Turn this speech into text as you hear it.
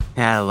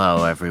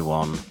Hello,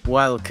 everyone.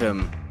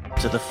 Welcome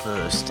to the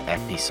first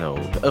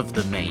episode of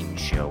the main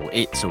show,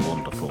 It's a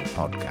Wonderful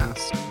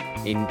Podcast,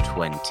 in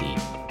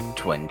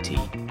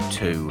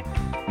 2022.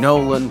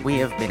 Nolan, we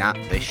have been at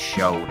this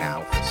show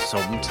now for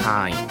some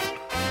time.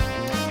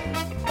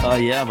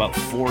 Yeah, about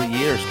 4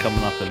 years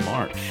coming up in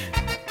March.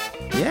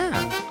 Yeah,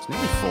 it's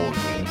nearly 4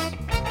 years.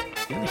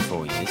 Nearly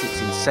 4 years. It's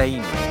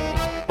insane, really.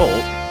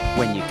 But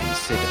when you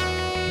consider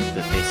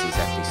that this is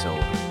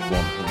episode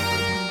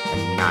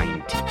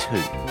 192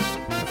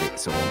 of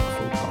It's a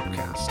Wonderful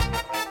Podcast,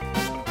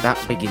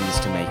 that begins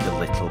to make a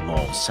little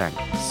more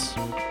sense,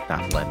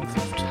 that length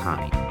of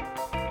time.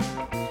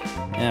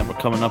 Yeah, we're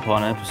coming up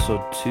on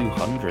episode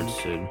 200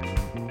 soon.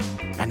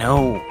 I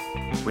know.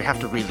 We have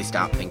to really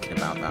start thinking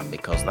about that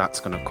because that's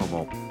going to come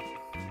up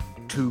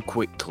too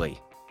quickly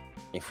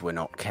if we're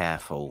not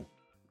careful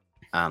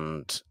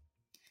and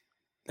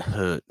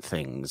hurt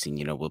things, and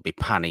we'll be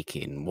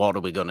panicking. What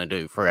are we going to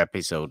do for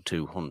episode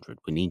 200?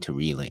 We need to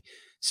really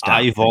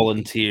start. I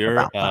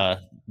volunteer.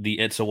 The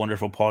It's a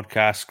Wonderful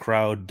Podcast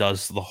crowd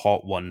does the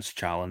Hot Ones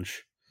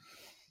challenge.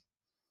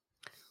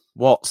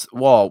 What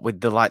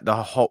with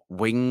the hot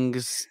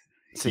wings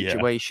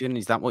situation? Yeah.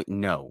 Is that what?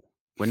 No,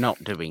 we're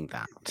not doing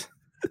that.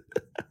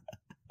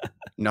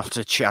 Not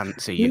a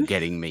chance of you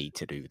getting me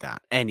to do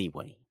that.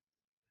 Anyway,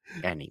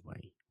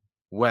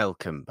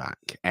 welcome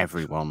back,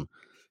 everyone,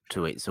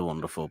 to It's a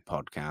Wonderful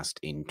Podcast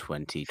in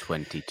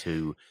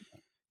 2022.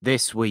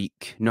 This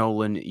week,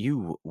 Nolan,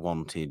 you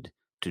wanted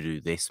to do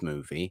this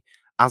movie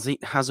as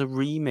it has a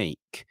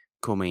remake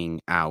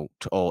coming out,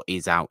 or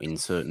is out in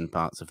certain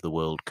parts of the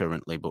world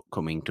currently, but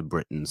coming to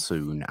Britain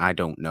soon. I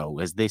don't know.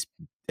 Has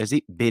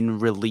it been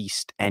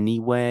released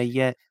anywhere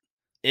yet?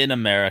 In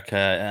America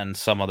and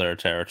some other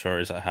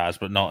territories it has,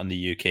 but not in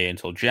the UK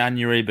until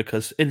January,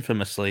 because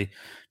infamously,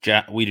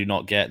 we do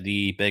not get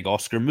the big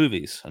Oscar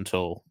movies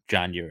until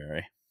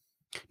January.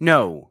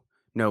 No,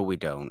 we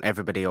don't.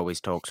 Everybody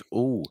always talks,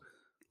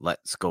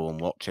 let's go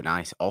and watch a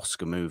nice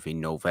Oscar movie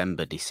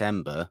November,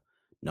 December.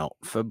 Not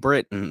for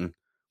Britain.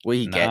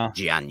 We get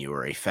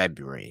January,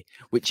 February,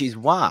 which is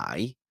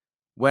why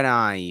when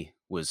I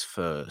was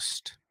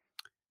first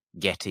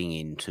getting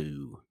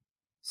into,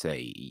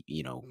 say,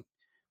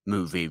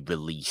 movie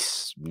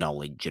release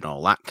knowledge and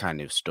all that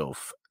kind of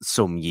stuff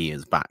some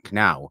years back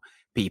now,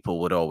 people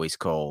would always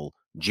call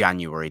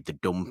January the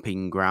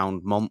dumping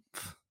ground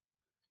month,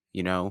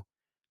 Not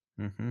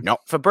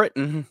for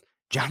Britain.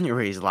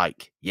 January is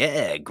like,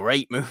 yeah,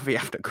 great movie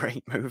after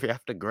great movie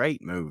after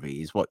great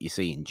movie is what you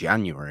see in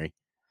January.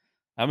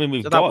 I mean,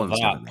 we've got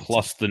that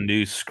plus the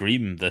new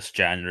Scream this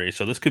January,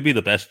 so this could be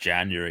the best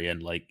January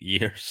in,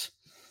 years.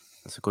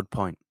 That's a good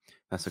point.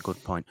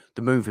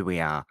 The movie we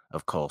are,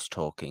 of course,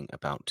 talking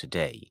about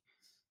today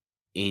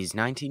is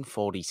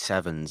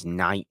 1947's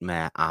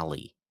Nightmare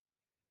Alley,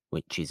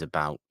 which is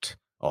about,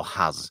 or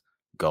has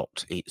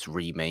got its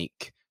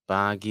remake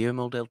by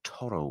Guillermo del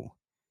Toro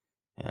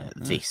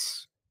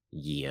this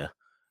year,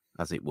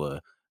 as it were,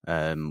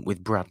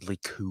 with Bradley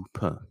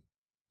Cooper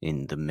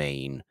in the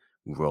main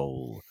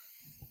role.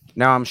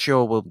 Now, I'm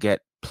sure we'll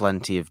get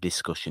plenty of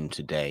discussion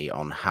today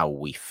on how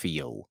we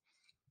feel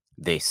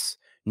this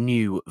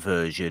new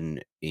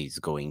version is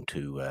going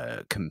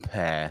to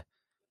compare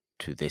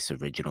to this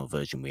original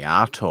version we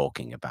are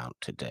talking about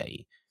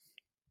today.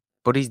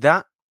 But is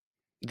that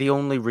the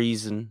only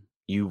reason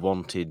you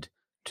wanted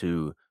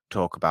to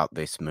talk about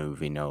this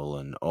movie,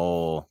 Nolan,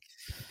 or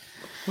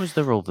was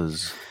there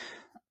others?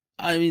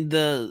 I mean,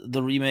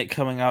 the remake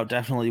coming out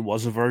definitely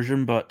was a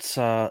version, but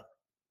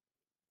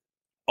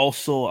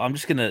also,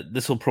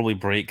 this will probably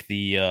break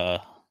the,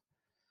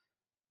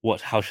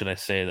 how should I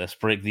say this?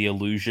 Break the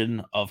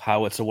illusion of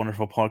how It's a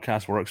Wonderful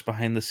Podcast works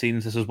behind the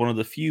scenes. This is one of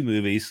the few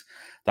movies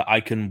that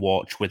I can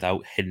watch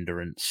without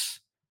hindrance,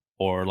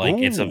 or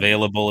it's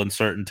available in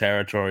certain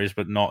territories,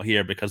 but not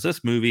here, because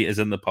this movie is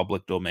in the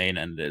public domain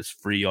and it is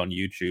free on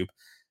YouTube.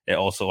 It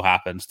also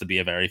happens to be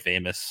a very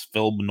famous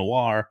film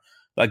noir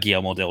that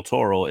Guillermo del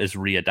Toro is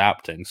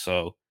readapting.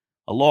 So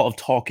a lot of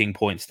talking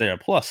points there.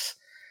 Plus,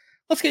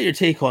 let's get your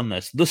take on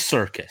this. The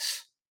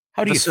circus.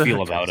 How do you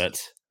feel about it?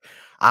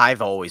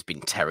 I've always been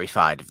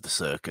terrified of the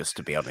circus,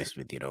 to be honest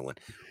with you, Nolan.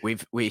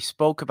 We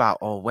spoke about,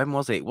 when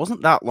was it? It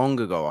wasn't that long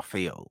ago, I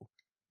feel.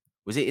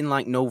 Was it in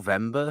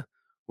November,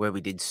 where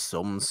we did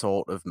some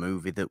sort of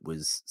movie that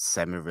was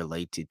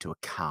semi-related to a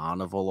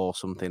carnival or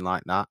something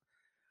like that?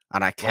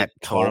 And I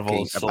kept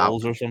talking about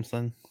Souls or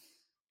something.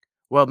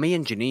 Well, me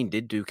and Janine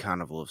did do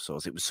Carnival of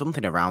Souls. It was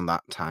something around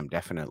that time,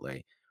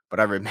 definitely. But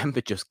I remember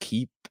just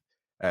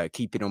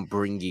keeping on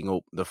bringing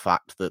up the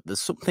fact that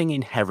there's something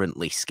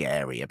inherently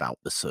scary about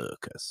the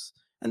circus.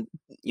 And,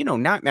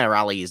 Nightmare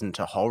Alley isn't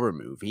a horror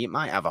movie. It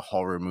might have a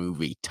horror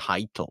movie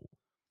title.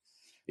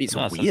 It's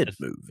a weird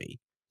movie.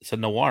 It's a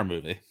noir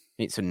movie.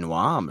 It's a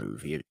noir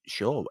movie,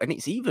 sure. And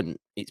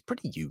it's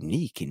pretty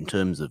unique in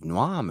terms of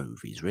noir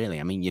movies, really.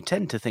 I mean, you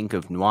tend to think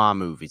of noir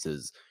movies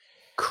as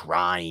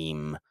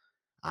crime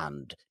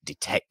and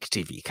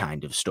detective-y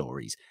kind of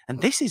stories.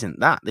 And this isn't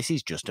that. This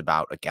is just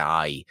about a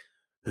guy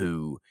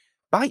who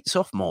bites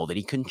off more than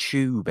he can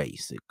chew,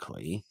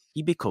 basically.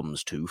 He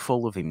becomes too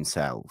full of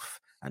himself.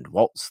 And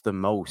what's the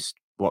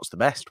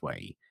best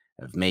way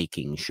of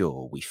making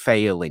sure we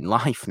fail in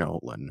life,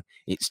 Nolan?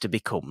 It's to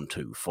become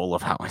too full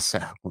of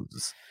ourselves.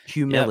 Yep,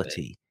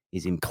 Humility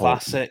is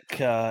important.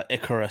 classic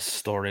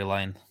Icarus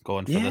storyline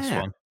going for this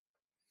Yeah, one.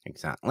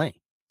 exactly.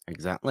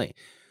 Exactly.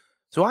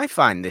 So I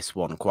find this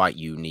one quite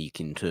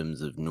unique in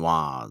terms of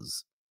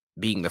noirs,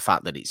 being the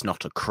fact that it's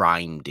not a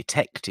crime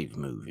detective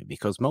movie,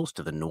 because most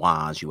of the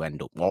noirs you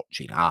end up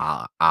watching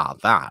are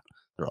that.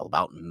 They're all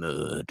about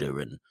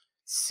murder and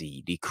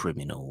seedy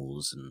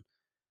criminals and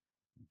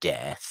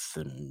death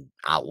and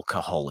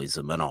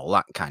alcoholism and all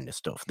that kind of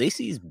stuff. This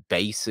is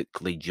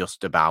basically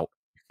just about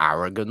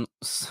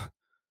arrogance,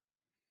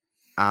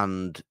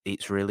 and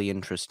it's really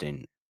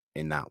interesting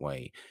in that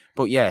way.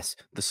 But yes,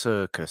 the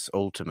circus,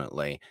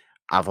 ultimately,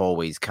 I've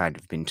always kind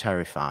of been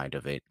terrified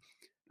of it.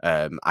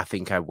 I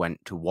think I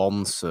went to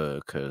one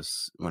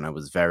circus when I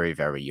was very,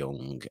 very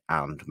young,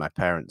 and my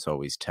parents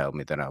always tell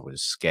me that I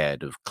was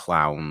scared of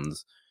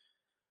clowns.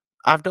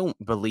 I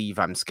don't believe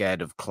I'm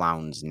scared of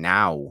clowns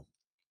now,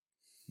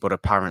 but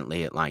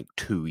apparently at like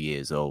 2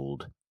 years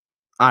old,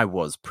 I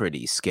was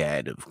pretty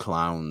scared of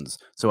clowns.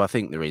 So I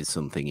think there is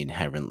something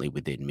inherently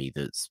within me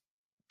that's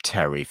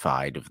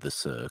terrified of the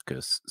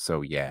circus.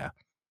 So yeah,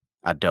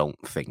 I don't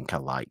think I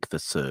like the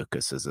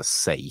circus as a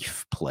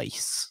safe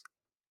place.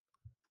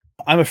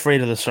 I'm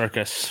afraid of the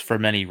circus for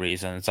many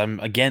reasons. I'm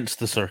against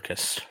the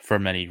circus for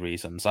many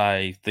reasons.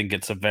 I think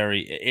it's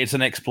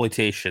an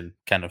exploitation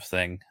kind of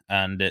thing,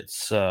 and It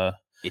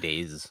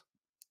is.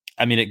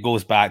 I mean, it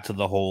goes back to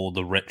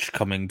the rich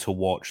coming to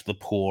watch the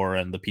poor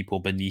and the people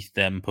beneath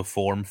them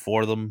perform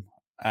for them.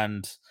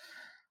 And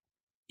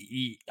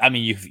I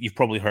mean, you've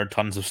probably heard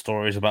tons of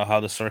stories about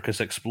how the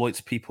circus exploits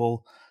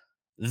people.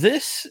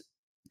 This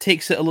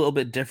takes it a little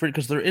bit different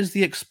because there is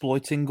the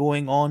exploiting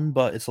going on,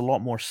 but it's a lot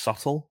more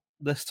subtle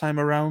this time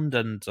around,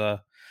 and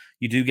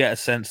you do get a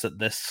sense that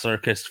this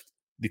circus,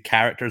 the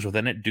characters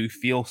within it, do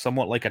feel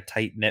somewhat like a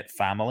tight knit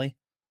family.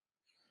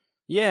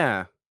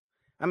 Yeah.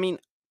 I mean,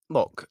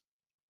 look,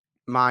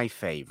 my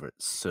favourite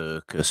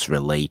circus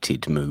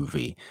related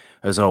movie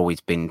has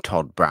always been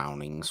Todd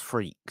Browning's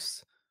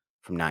Freaks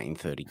from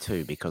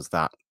 1932, because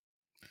that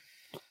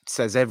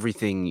says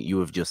everything you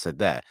have just said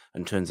there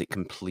and turns it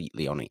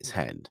completely on its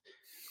head,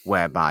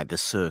 whereby the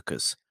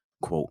circus,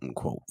 quote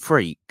unquote,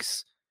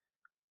 freaks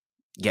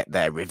get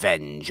their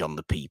revenge on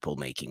the people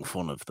making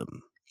fun of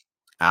them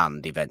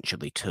and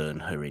eventually turn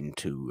her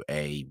into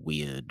a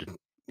weird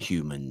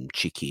human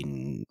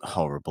chicken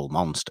horrible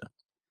monster.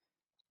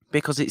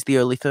 Because it's the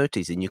early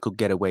 30s and you could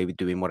get away with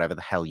doing whatever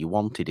the hell you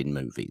wanted in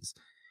movies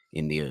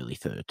in the early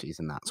 30s,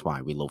 and that's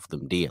why we love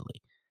them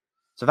dearly.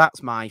 So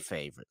that's my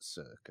favourite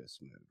circus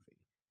movie.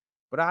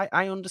 But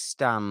I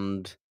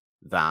understand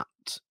that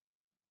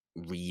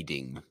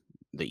reading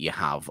that you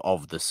have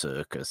of the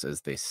circus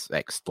as this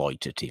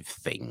exploitative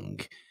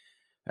thing.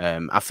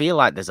 I feel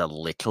like there's a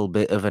little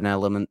bit of an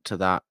element to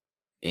that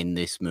in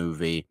this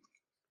movie.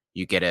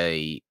 You get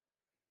a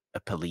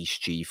police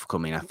chief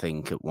coming, I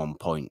think, at one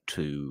point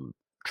to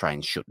try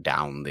and shut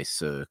down this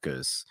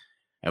circus.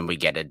 And we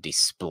get a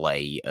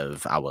display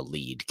of our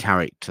lead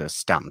character,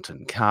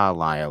 Stanton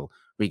Carlyle.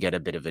 We get a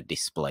bit of a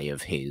display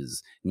of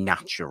his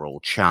natural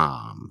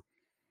charm,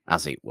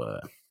 as it were.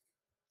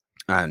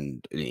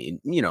 And,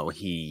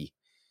 he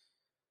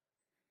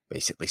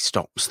basically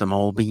stops them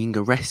all being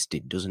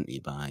arrested, doesn't he,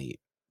 by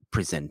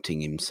presenting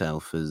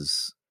himself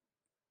as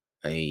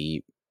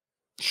a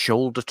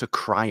shoulder to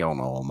cry on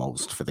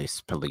almost for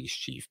this police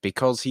chief,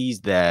 because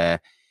he's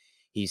there.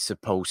 He's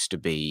supposed to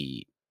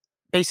be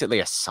basically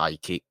a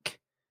psychic,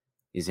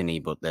 isn't he?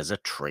 But there's a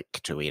trick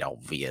to it,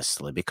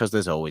 obviously, because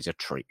there's always a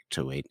trick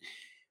to it.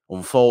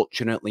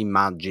 Unfortunately,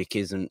 magic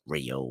isn't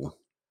real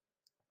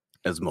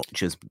as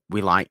much as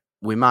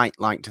we might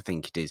like to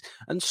think it is.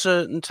 And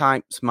certain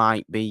types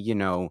might be,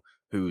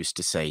 who's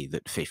to say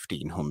that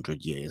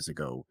 1500 years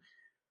ago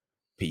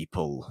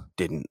people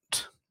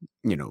didn't,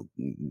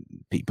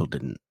 people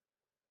didn't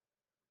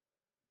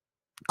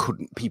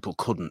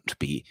couldn't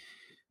be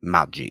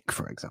magic,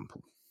 for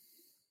example.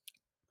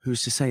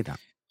 Who's to say that?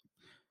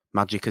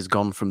 Magic has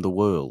gone from the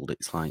world.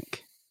 It's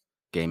like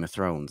Game of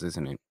Thrones,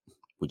 isn't it?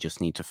 We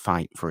just need to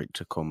fight for it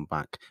to come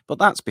back. But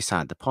that's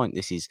beside the point.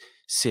 This is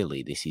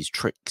silly. This is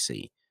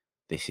tricksy.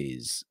 This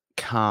is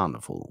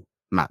carnival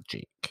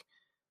magic.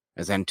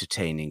 As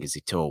entertaining as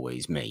it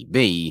always may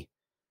be,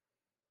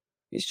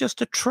 it's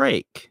just a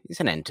trick.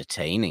 It's an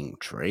entertaining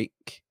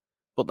trick.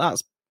 But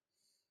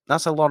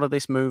that's a lot of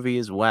this movie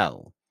as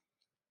well.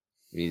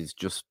 It is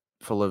just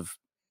full of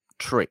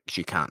tricks.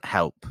 You can't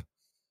help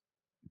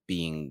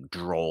being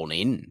drawn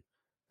in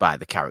by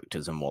the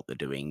characters and what they're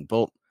doing,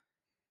 but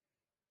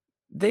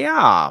they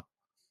are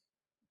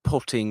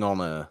putting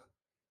on a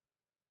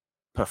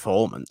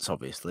performance,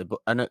 obviously, but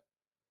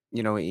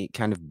it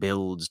kind of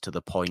builds to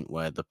the point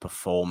where the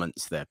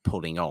performance they're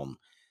putting on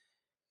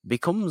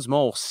becomes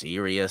more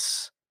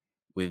serious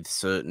with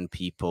certain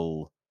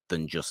people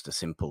than just a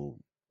simple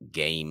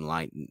game.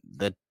 Like,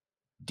 they're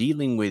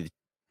dealing with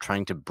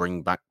trying to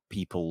bring back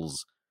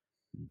people's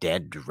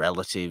dead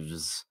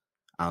relatives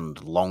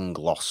and long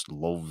lost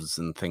loves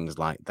and things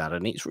like that.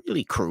 And it's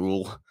really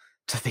cruel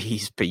to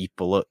these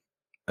people at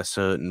a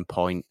certain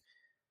point,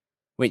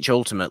 which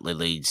ultimately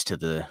leads to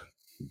the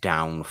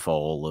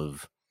downfall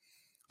of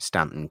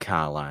Stanton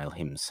Carlyle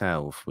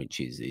himself, which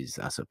is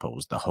I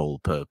suppose the whole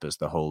purpose,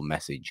 the whole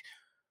message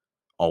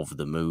of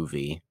the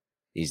movie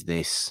is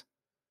this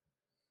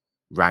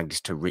rags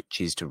to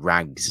riches to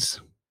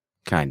rags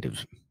kind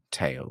of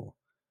tale,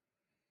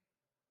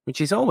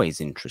 which is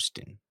always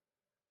interesting.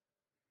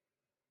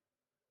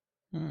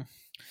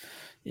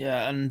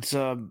 Yeah, and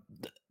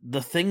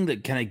the thing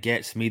that kind of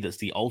gets me that's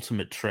the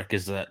ultimate trick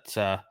is that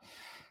all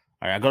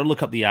right, I got to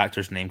look up the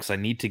actor's name because I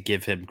need to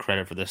give him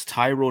credit for this.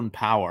 Tyrone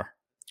Power.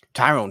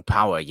 Tyrone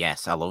Power,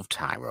 yes, I love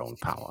Tyrone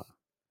Power.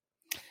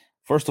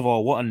 First of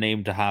all, what a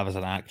name to have as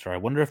an actor. I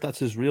wonder if that's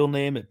his real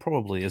name. It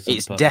probably isn't.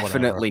 It's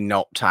definitely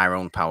not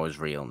Tyrone Power's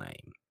real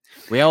name.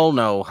 We all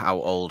know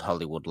how old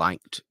Hollywood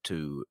liked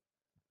to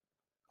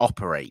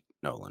operate,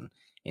 Nolan,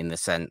 in the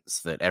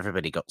sense that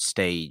everybody got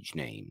stage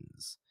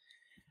names.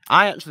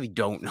 I actually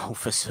don't know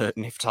for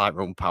certain if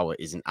Tyrone Power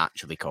isn't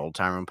actually called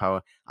Tyrone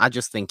Power. I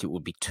just think it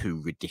would be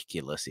too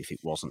ridiculous if it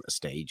wasn't a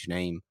stage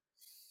name.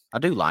 I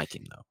do like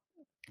him, though.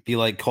 Be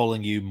like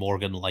calling you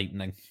Morgan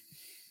Lightning.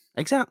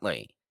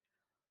 Exactly.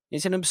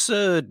 It's an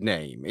absurd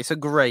name. It's a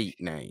great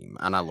name,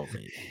 and I love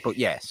it. But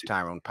yes,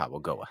 Tyrone Power,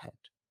 go ahead.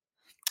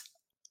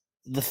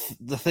 The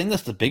thing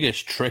that's the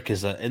biggest trick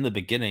is that in the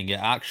beginning,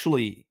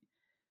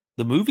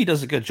 the movie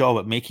does a good job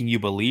at making you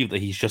believe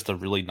that he's just a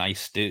really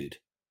nice dude.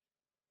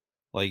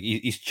 Like,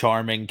 he's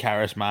charming,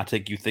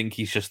 charismatic. You think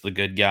he's just the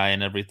good guy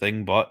and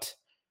everything, but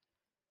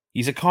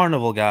he's a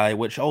carnival guy,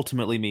 which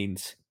ultimately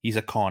means he's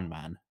a con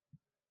man.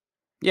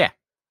 Yeah.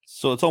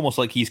 So it's almost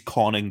like he's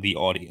conning the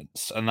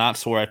audience, and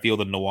that's where I feel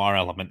the noir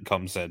element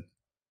comes in.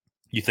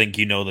 You think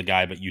you know the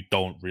guy, but you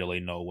don't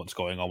really know what's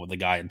going on with the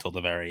guy until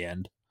the very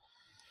end.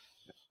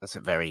 That's a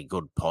very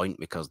good point,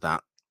 because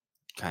that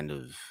kind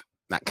of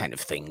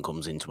thing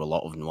comes into a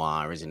lot of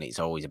noir, isn't it? It's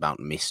always about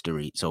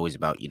mystery. It's always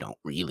about you're not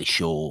really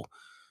sure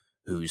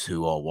who's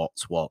who or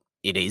what's what.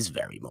 It is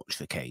very much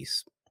the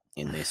case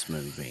in this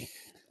movie.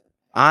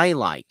 I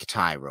like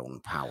Tyrone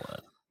Power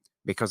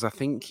because I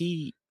think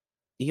he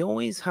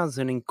always has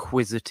an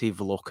inquisitive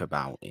look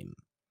about him.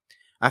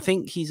 I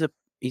think he's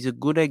a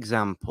good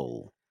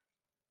example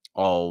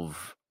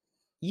of,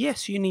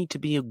 yes, you need to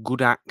be a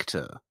good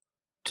actor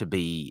to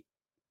be,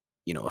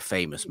 a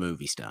famous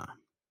movie star.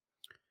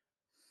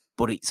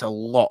 But it's a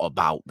lot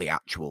about the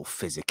actual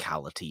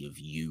physicality of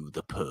you,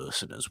 the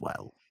person, as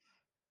well.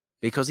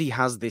 Because he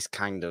has this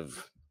kind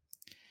of...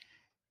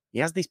 He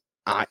has this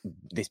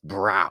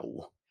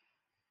brow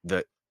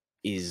that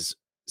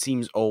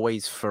seems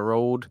always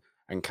furrowed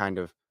and kind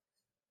of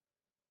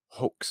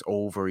hooks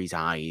over his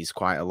eyes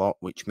quite a lot,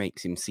 which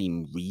makes him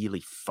seem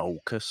really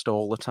focused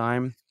all the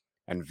time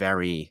and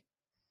very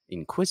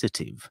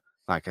inquisitive.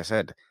 Like I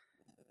said,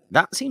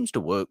 that seems to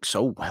work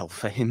so well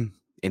for him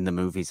in the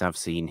movies I've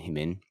seen him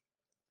in.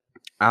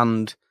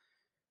 And,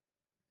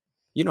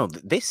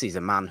 this is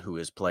a man who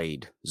has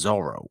played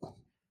Zorro.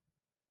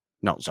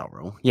 Not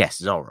Zorro.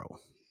 Yes, Zorro.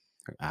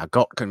 I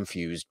got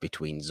confused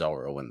between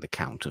Zorro and the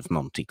Count of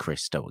Monte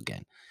Cristo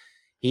again.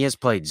 He has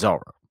played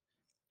Zorro.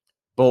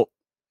 But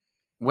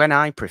when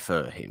I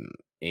prefer him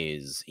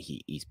is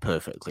he's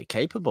perfectly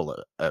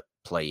capable at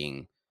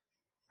playing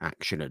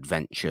action,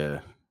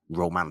 adventure,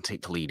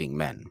 romantic leading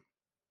men.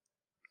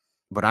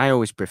 But I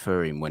always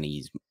prefer him when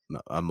he's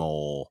a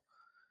more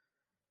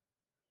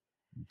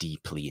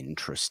deeply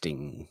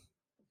interesting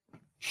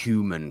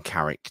human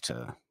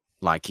character,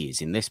 like he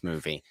is in this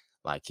movie,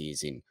 like he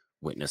is in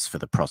Witness for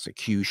the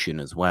Prosecution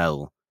as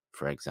well,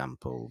 for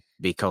example,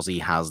 because he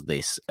has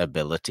this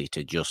ability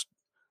to just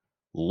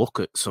look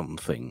at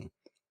something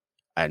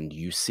and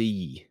you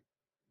see,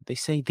 they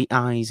say the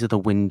eyes are the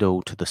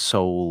window to the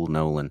soul,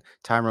 Nolan.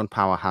 Tyrone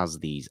Power has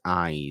these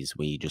eyes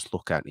where you just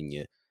look at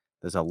and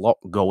there's a lot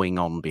going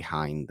on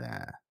behind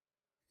there.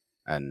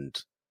 And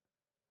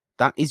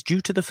that is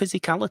due to the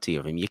physicality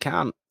of him. You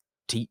can't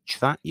teach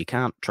that. You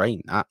can't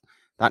train that.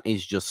 That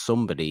is just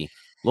somebody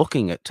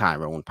looking at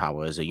Tyrone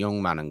Power as a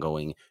young man and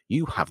going,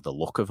 you have the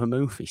look of a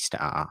movie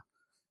star.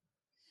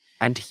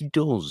 And he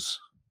does.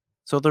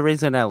 So there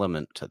is an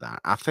element to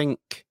that. I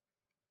think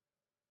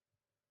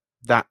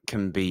that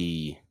can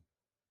be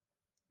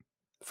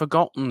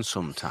forgotten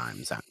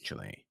sometimes,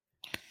 actually.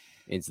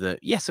 Is that,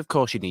 yes, of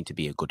course, you need to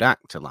be a good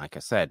actor, like I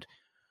said,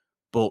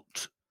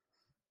 but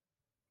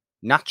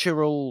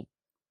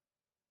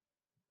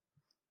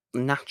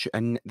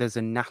and there's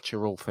a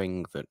natural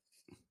thing that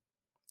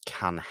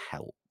can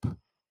help.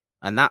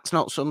 And that's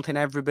not something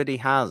everybody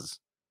has,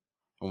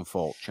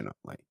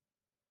 unfortunately.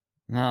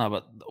 No,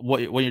 but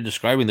what you're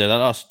describing there,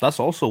 that's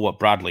also what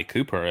Bradley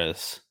Cooper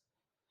is.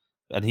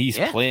 And he's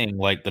playing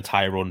like the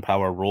Tyrone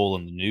Power role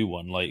in the new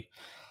one.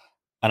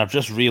 And I've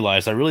just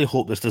realized, I really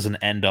hope this doesn't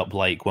end up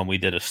like when we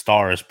did A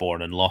Star Is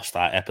Born and lost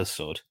that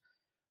episode.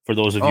 For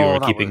those of you who are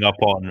keeping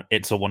up on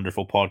It's a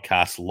Wonderful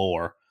Podcast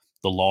lore,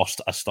 the lost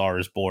A Star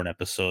Is Born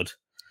episode.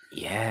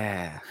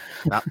 Yeah,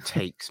 that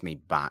takes me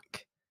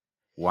back.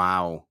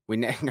 Wow, we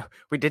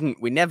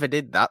never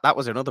did that. That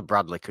was another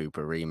Bradley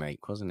Cooper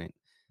remake, wasn't it?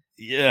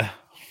 Yeah,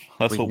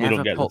 that's We what we don't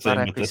never get the put that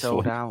same with this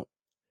episode one. out.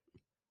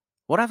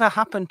 Whatever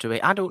happened to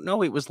it? I don't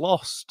know. It was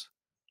lost.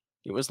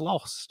 It was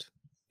lost.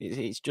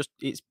 It's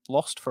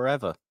lost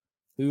forever.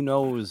 Who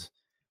knows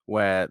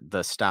where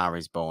the Star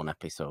is Born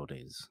episode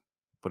is?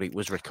 But it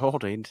was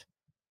recorded.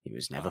 It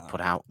was never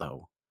put out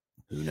though.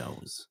 Who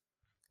knows?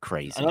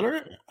 Crazy.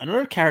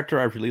 Another character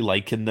I really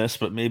like in this,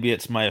 but maybe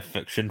it's my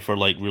affection for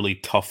like really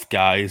tough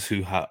guys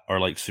who are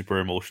like super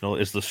emotional,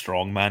 is the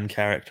strongman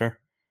character.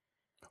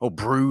 Oh,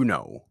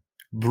 Bruno.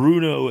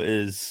 Bruno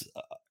is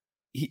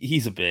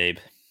he's a babe.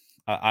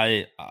 Do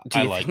I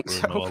you like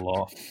think Bruno so? a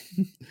lot.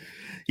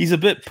 He's a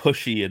bit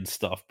pushy and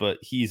stuff, but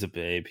he's a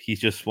babe. He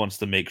just wants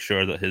to make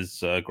sure that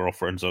his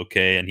girlfriend's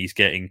okay, and he's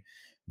getting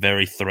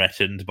very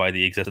threatened by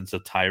the existence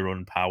of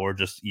Tyrone Power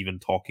just even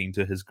talking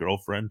to his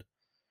girlfriend.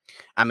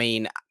 I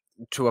mean,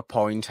 to a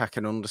point, I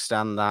can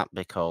understand that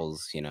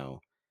because,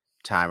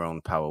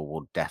 Tyrone Power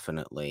would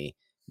definitely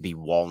be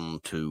one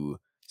to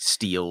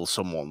steal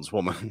someone's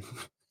woman.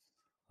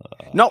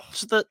 Not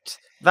that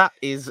that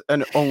is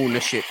an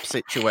ownership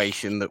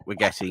situation that we're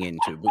getting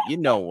into, but you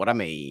know what I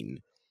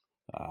mean.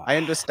 I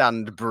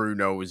understand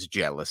Bruno's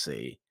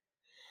jealousy.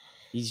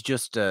 He's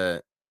just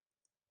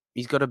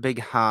he's got a big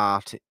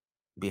heart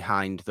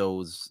behind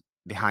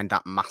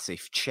that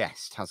massive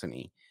chest, hasn't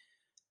he?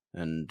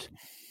 And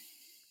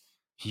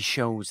he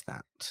shows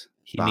that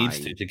He needs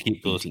by to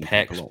keep those beating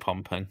people pecs up.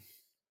 pumping.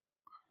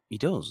 He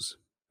does.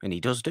 And he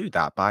does do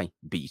that by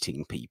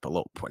beating people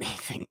up when he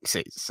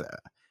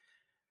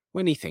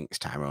thinks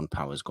Tyrone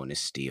Power's going to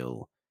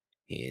steal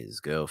his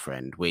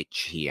girlfriend,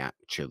 which he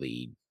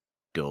actually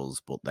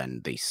does, but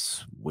then they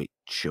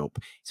switch up.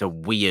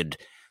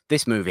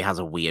 This movie has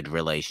a weird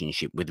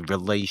relationship with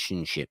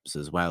relationships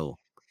as well.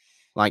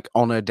 Like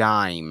on a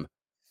dime,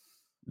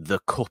 the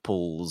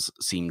couples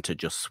seem to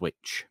just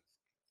switch.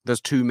 There's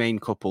two main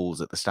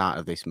couples at the start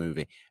of this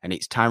movie, and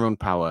it's Tyrone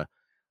Power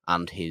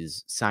and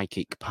his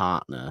psychic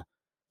partner,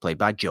 played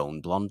by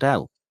Joan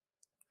Blondell,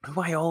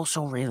 who I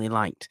also really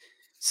liked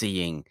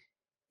seeing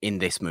in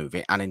this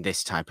movie and in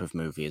this type of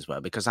movie as well,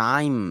 because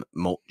I'm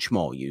much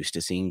more used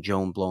to seeing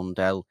Joan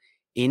Blondell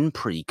in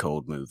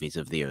pre-code movies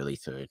of the early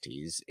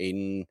 30s,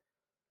 in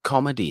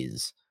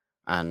comedies,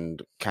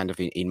 and kind of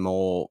in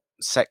more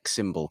sex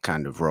symbol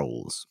kind of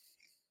roles.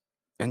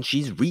 And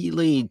she's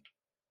really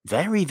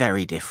very,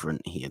 very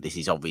different here. This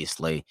is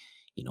obviously,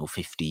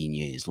 15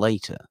 years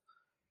later.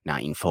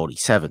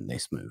 1947,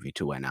 this movie,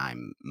 to when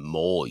I'm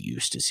more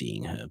used to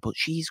seeing her. But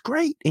she's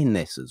great in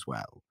this as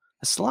well.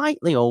 A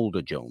slightly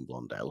older Joan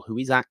Blondell, who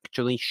is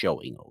actually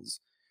showing us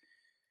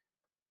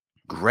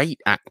great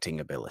acting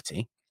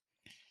ability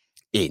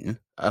in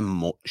a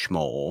much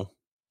more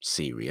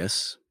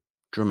serious,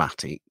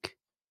 dramatic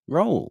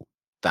role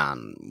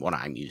than what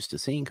I'm used to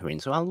seeing her in.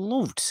 So I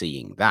loved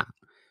seeing that.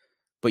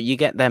 But you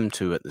get them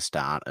two at the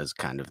start as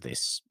kind of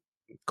this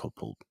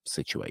couple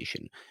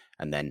situation.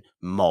 And then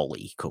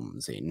Molly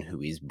comes in,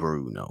 who is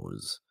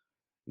Bruno's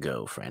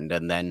girlfriend.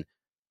 And then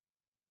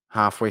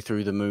halfway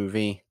through the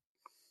movie,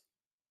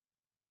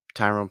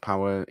 Tyrone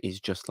Power is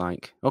just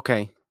like,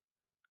 okay,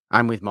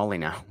 I'm with Molly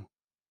now.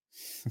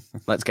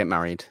 Let's get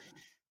married.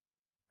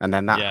 And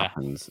then that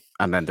happens.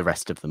 And then the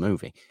rest of the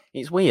movie.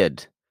 It's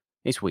weird.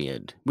 It's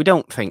weird. We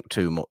don't think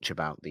too much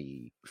about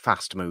the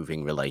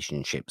fast-moving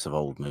relationships of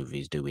old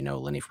movies, do we,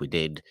 Nolan? If we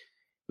did,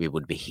 we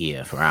would be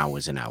here for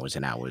hours and hours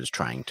and hours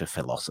trying to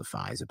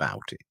philosophize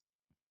about it.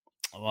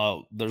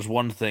 Well, there's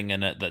one thing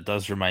in it that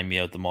does remind me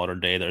of the modern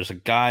day. There's a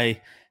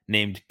guy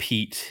named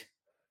Pete.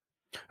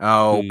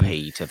 Oh,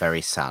 Pete, a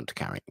very sad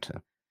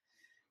character.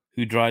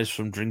 Who drives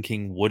from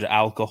drinking wood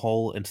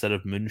alcohol instead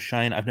of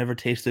moonshine. I've never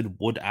tasted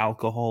wood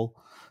alcohol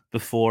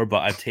before,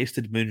 but I've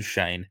tasted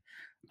moonshine,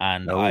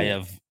 and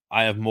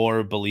I have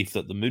more belief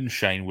that the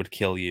moonshine would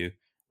kill you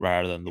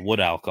rather than the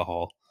wood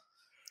alcohol.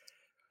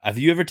 Have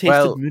you ever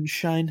tasted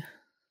moonshine?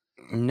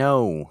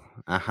 No,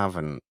 I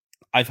haven't.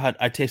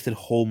 I tasted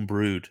home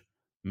brewed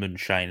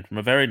moonshine from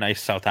a very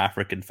nice South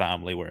African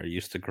family where I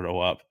used to grow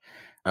up.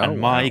 And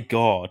my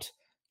God,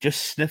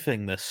 just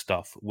sniffing this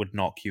stuff would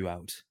knock you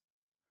out.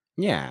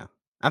 Yeah.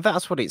 And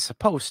that's what it's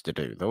supposed to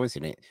do, though,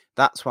 isn't it?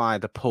 That's why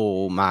the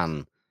poor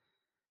man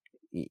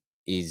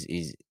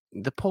is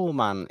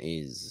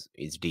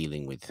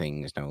dealing with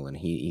things, Nolan.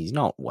 He's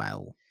not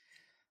well.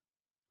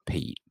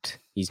 Pete.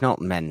 He's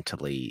not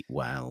mentally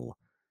well.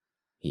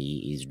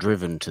 He is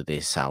driven to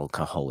this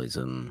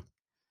alcoholism.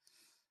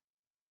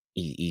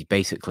 He's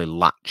basically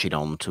latching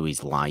on to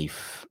his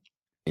life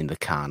in the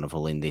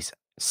carnival in this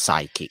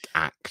psychic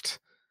act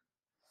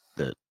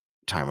that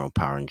Tyrone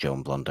Power and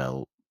Joan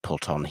Blondell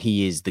put on.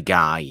 He is the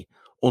guy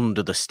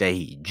under the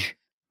stage,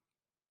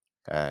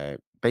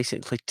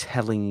 basically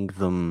telling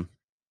them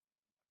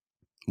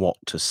what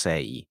to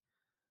say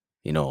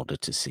in order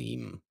to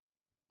seem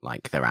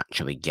like they're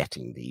actually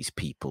getting these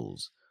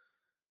people's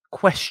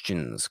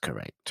questions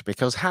correct.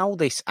 Because how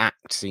this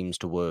act seems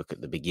to work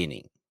at the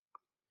beginning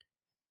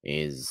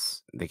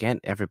is they get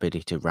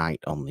everybody to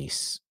write on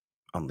these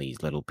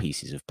little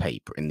pieces of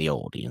paper in the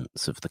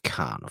audience of the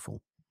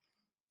carnival.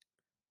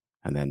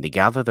 And then they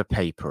gather the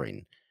paper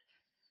in.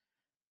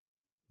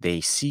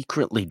 They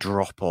secretly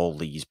drop all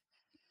these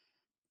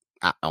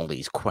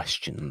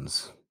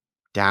questions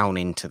down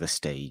into the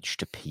stage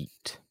to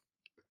Pete.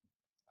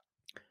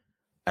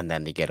 And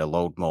then they get a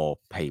load more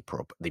paper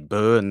up. They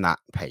burn that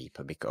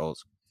paper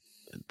because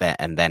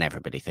and then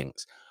everybody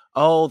thinks,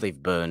 oh,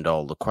 they've burned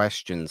all the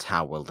questions.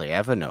 How will they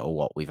ever know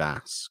what we've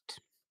asked?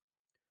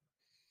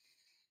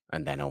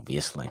 And then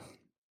obviously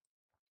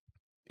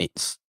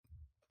it's,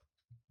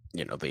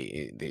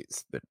 the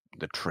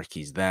trick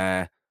is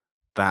there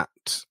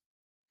that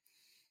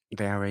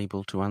they are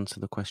able to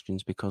answer the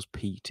questions because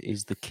Pete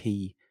is the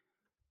key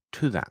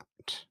to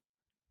that.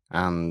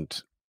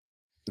 And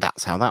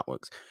that's how that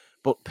works.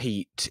 But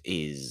Pete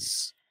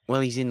is,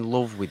 well, he's in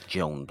love with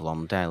Joan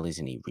Blondell,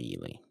 isn't he,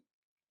 really?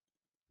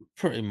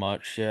 Pretty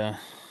much, yeah.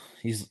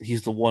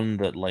 He's the one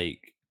that,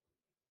 like,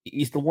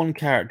 he's the one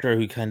character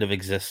who kind of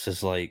exists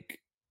as, like,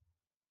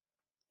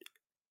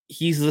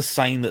 he's the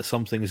sign that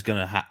something is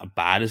gonna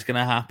bad is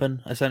gonna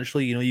happen,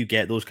 essentially. You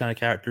get those kind of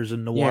characters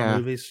in noir Yeah.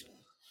 movies.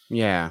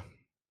 Yeah,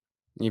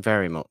 he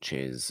very much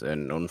is.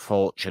 And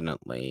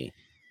unfortunately,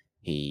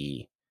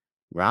 he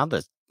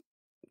rather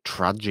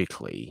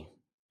tragically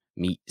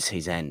meets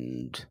his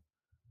end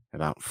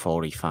about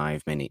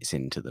 45 minutes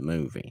into the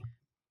movie,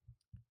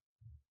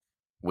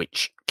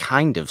 which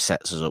kind of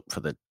sets us up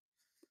for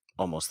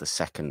almost the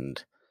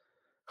second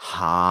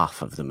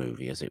half of the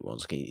movie, as it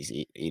was.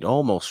 It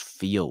almost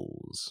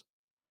feels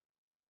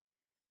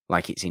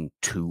like it's in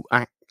 2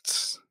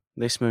 acts,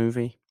 this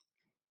movie,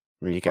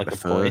 where you get Like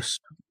the a play.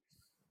 first.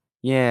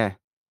 Yeah,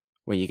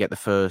 where you get the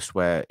first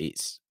where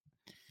it's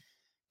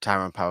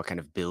Tyrone Power kind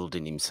of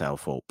building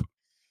himself up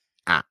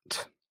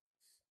at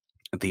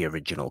the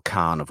original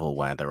carnival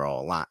where they're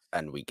all at,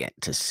 and we get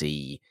to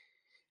see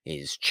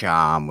his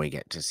charm, we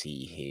get to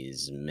see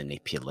his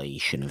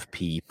manipulation of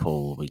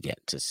people, we get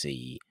to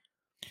see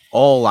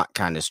all that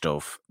kind of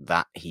stuff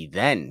that he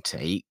then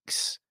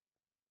takes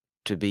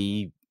to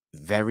be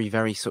very,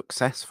 very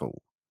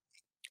successful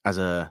as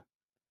a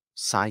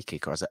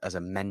psychic, or as a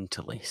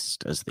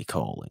mentalist, as they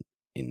call it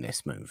in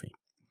this movie.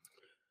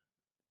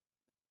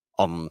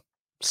 On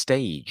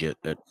stage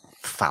at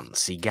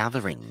fancy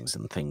gatherings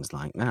and things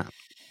like that,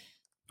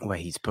 where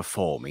he's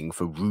performing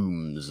for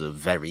rooms of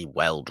very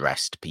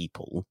well-dressed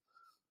people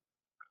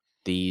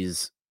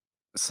these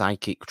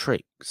psychic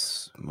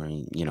tricks, where,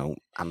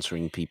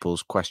 answering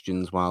people's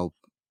questions while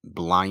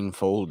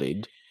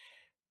blindfolded,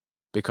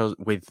 because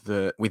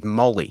with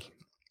Molly,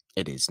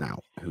 it is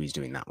now who he's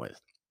doing that with.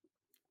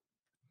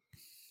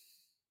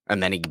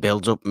 And then he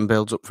builds up and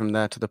builds up from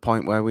there to the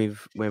point where we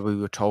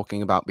were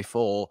talking about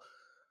before,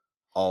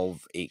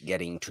 of it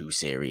getting too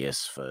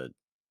serious for,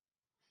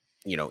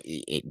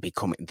 it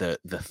becoming the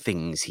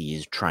things he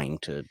is trying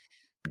to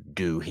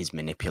do, his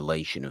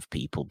manipulation of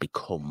people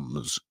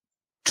becomes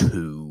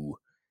too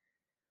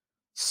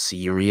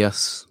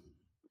serious,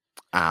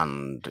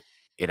 and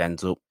it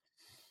ends up,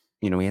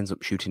 he ends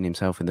up shooting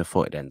himself in the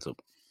foot. It ends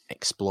up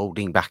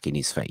exploding back in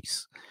his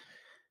face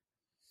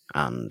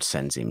and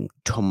sends him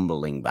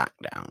tumbling back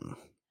down,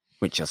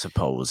 which I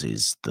suppose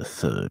is the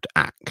third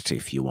act,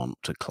 if you want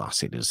to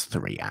class it as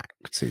 3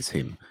 acts, is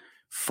him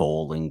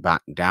falling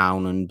back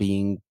down and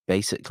being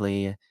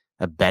basically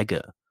a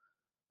beggar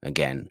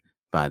again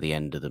by the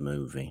end of the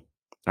movie.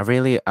 I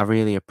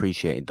really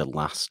appreciated the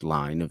last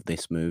line of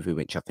this movie,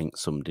 which I think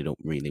summed it up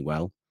really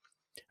well.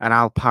 And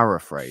I'll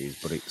paraphrase,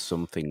 but it's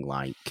something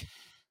like,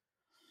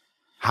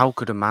 how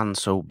could a man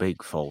so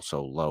big fall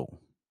so low?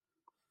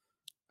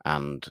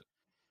 And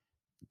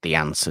the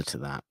answer to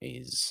that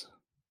is,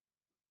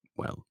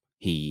 well,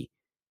 he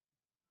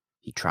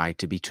tried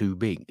to be too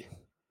big.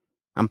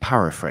 I'm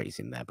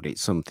paraphrasing there, but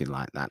it's something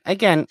like that.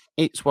 Again,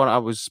 it's what I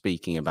was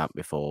speaking about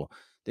before.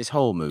 This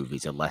whole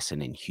movie's a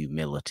lesson in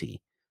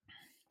humility,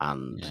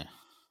 and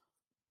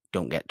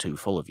don't get too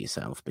full of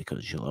yourself,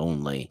 because you'll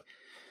only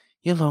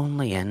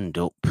end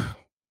up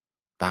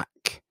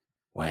back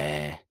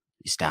where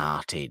you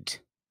started.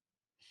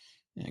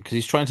 Yeah, because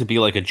he's trying to be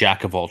like a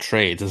jack of all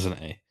trades, isn't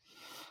he?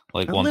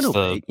 Like, A once little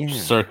the bit,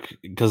 yeah.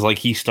 because like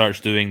he starts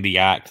doing the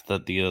act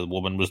that the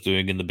woman was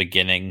doing in the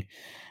beginning,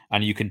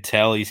 and you can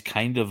tell he's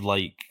kind of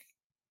like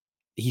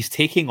he's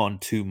taking on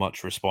too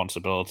much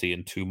responsibility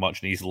and too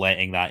much, and he's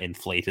letting that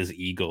inflate his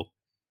ego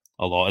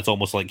a lot. It's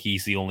almost like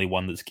he's the only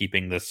one that's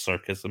keeping this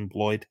circus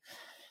employed.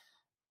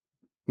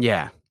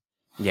 Yeah.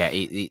 Yeah,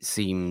 it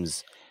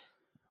seems,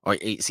 or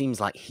it seems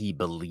like he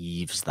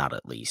believes that,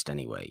 at least,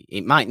 anyway.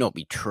 It might not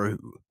be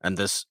true, and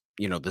there's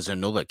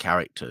another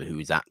character who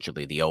is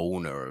actually the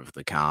owner of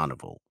the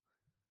carnival,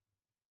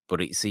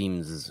 but it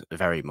seems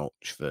very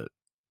much that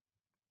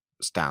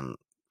Stan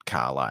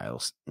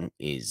Carlisle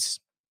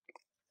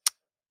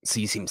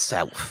sees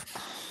himself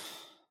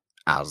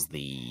as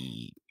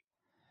the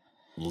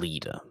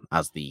leader,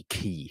 as the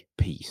key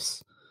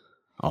piece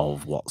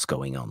of what's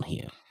going on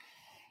here.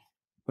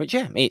 Which,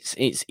 yeah,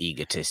 it's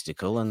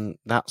egotistical, and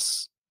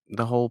that's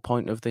the whole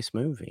point of this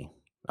movie.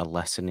 A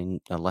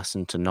lesson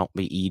to not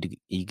be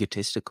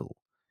egotistical.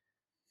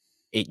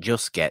 It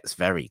just gets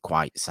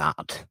quite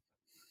sad.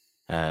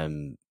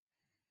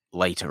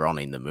 Later on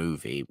in the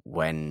movie,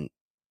 when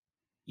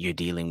you're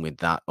dealing with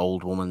that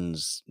old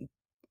woman's,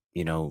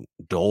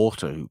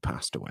 daughter who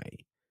passed away,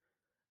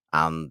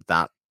 and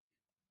that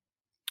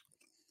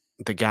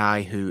the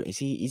guy who is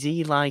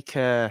he like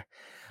I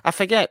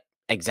forget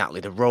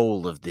exactly the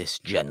role of this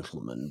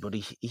gentleman, but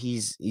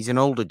he's an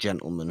older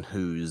gentleman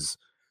who's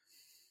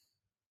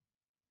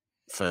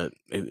for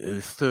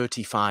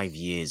 35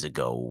 years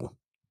ago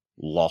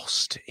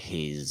lost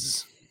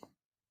his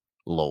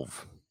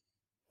love.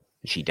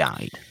 She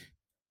died,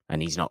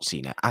 and he's not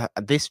seen it.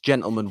 This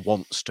gentleman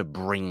wants to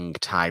bring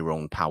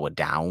Tyrone Power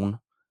down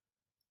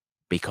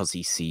because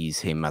he sees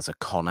him as a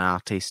con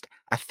artist.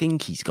 I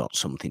think he's got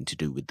something to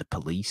do with the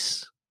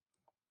police.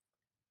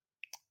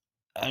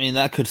 I mean,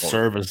 that could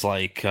serve as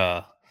like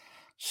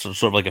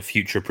sort of like a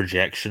future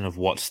projection of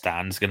what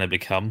Stan's going to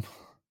become.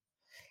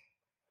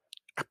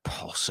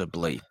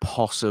 Possibly.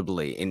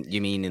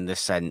 You mean in the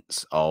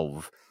sense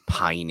of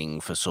pining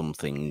for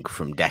something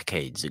from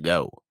decades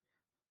ago?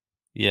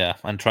 Yeah,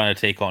 and trying to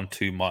take on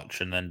too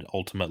much and then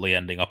ultimately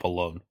ending up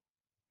alone.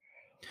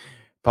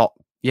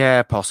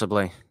 Yeah,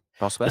 possibly.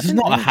 This is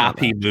not a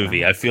happy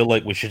movie. I feel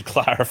like we should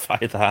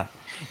clarify that.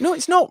 No,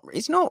 it's not.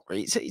 It's not.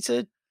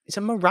 It's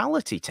a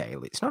morality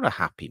tale. It's not a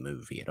happy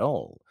movie at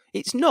all.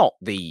 It's not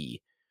the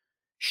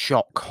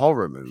shock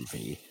horror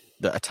movie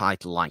that a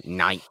title like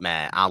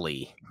Nightmare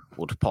Alley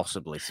would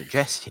possibly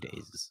suggest it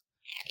is.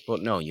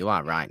 But no, you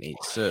are right.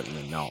 It's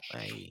certainly not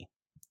a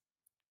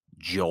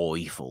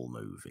joyful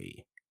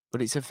movie.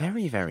 But it's a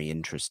very, very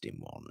interesting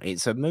one.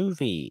 It's a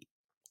movie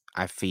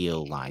I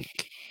feel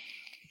like,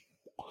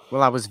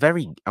 well, I was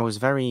very into. I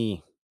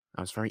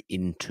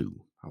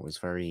was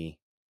very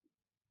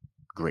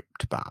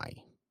gripped by.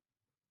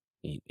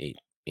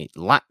 It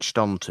latched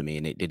onto me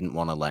and it didn't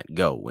want to let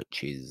go,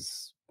 which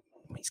is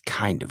it's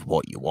kind of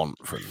what you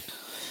want from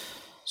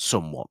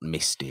somewhat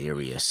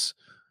mysterious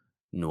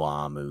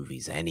noir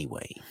movies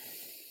anyway.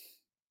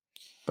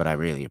 But I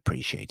really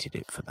appreciated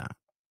it for that.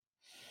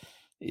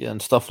 Yeah,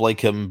 and stuff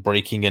like him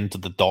breaking into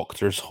the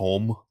doctor's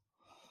home.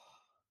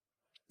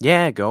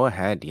 Yeah, go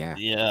ahead, yeah.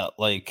 Yeah,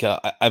 like,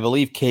 I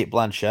believe Cate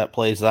Blanchett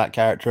plays that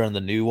character in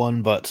the new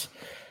one, but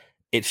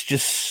it's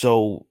just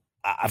so...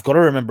 I've got to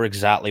remember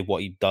exactly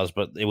what he does,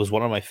 but it was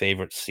one of my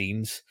favorite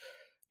scenes,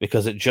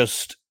 because it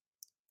just...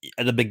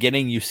 At the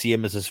beginning, you see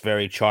him as this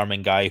very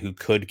charming guy who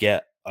could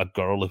get a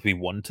girl if he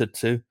wanted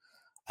to,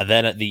 and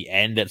then at the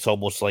end, it's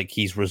almost like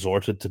he's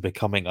resorted to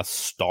becoming a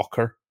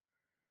stalker.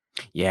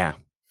 Yeah,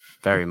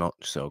 very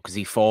much so, because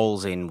he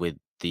falls in with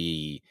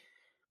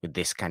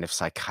this kind of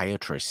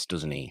psychiatrist,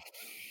 doesn't he?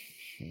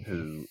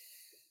 Who,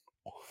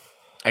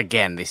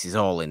 again, this is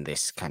all in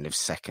this kind of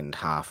second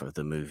half of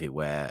the movie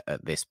where,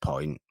 at this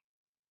point,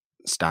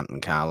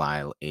 Stanton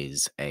Carlyle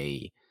is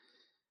a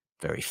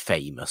very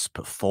famous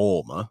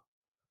performer,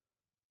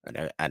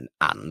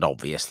 and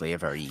obviously a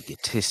very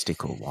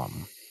egotistical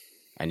one.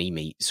 And he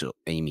meets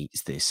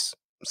this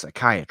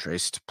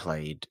psychiatrist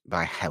played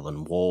by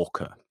Helen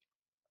Walker,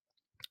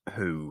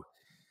 who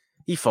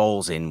he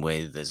falls in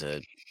with as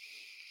a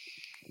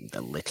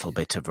little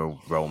bit of a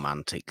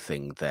romantic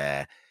thing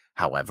there.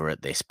 However,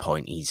 at this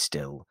point, he's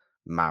still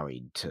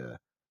married to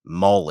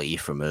Molly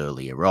from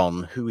earlier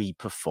on, who he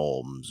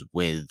performs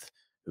with,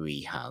 who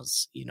he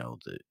has,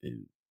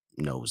 who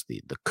knows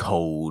the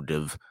code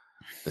of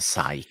the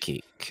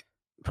psychic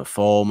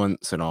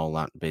performance and all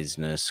that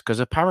business. Because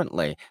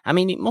apparently, I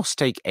mean, it must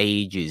take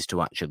ages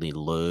to actually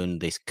learn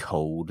this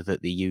code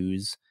that they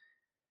use,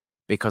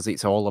 because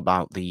it's all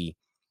about the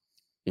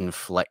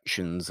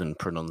inflections and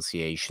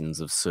pronunciations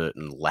of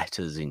certain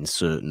letters in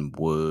certain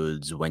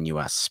words when you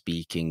are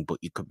speaking, but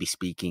you could be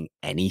speaking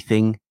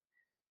anything,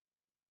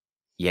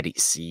 yet it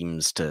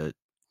seems to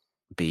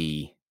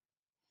be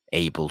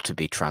able to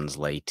be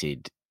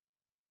translated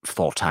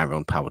for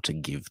Tyrone Power to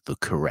give the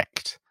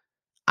correct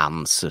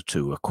answer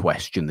to a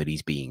question that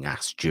he's being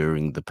asked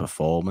during the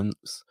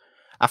performance.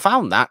 I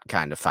found that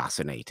kind of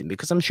fascinating,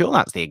 because I'm sure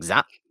that's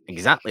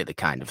exactly the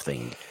kind of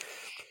thing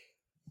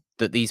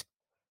that these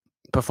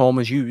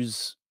performers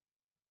use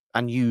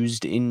and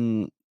used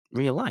in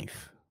real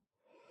life.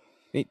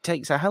 It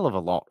takes a hell of a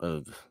lot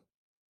of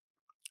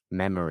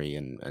memory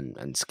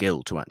and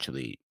skill to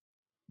actually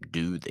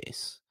do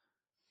this.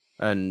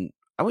 And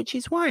which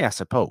is why I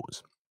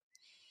suppose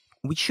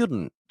we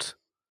shouldn't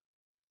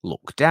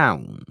look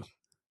down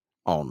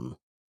on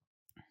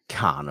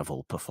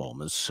carnival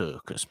performers,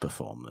 circus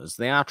performers.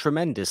 They are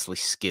tremendously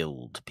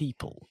skilled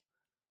people.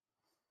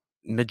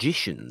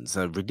 Magicians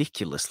are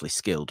ridiculously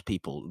skilled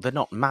people. They're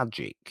not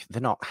magic.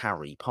 They're not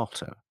Harry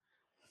Potter.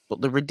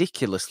 But they're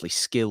ridiculously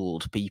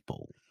skilled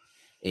people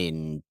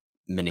in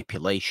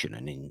manipulation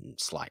and in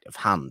sleight of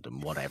hand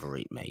and whatever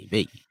it may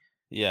be.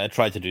 Yeah, I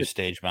tried to do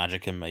stage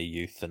magic in my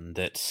youth, and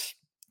it's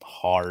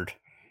hard.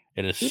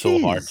 It is so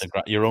hard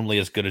to you're only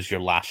as good as your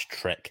last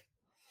trick.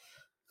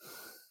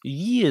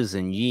 Years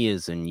and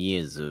years and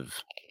years of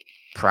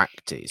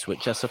practice,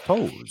 which I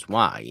suppose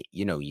why,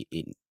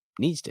 it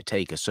needs to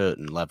take a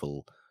certain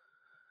level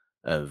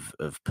of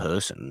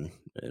person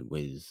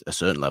with a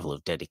certain level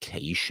of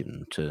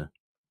dedication to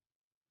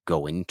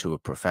go into a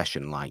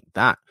profession like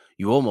that.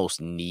 You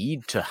almost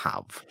need to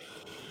have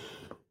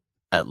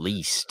at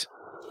least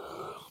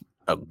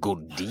a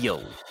good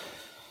deal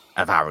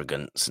of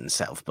arrogance and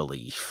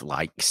self-belief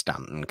like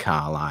Stanton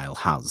Carlyle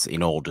has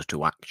in order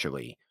to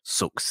actually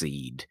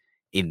succeed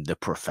in the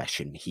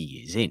profession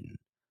he is in.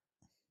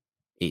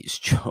 It's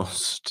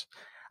just,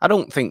 I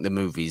don't think the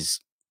movie's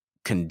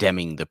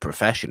condemning the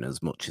profession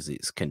as much as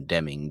it's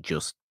condemning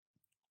just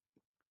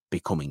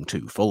becoming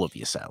too full of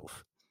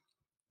yourself.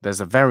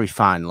 There's a very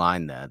fine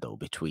line there, though,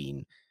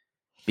 between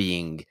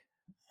being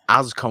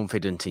as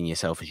confident in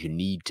yourself as you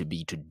need to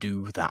be to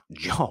do that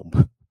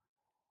job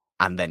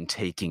and then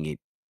taking it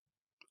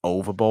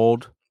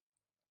overboard.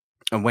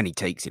 And when he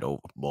takes it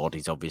overboard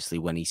is obviously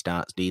when he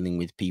starts dealing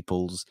with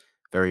people's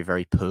very,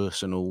 very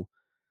personal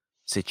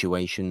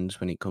situations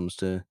when it comes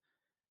to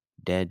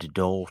dead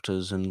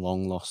daughters and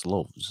long lost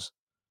loves.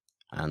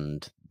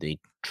 And they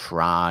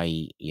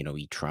try,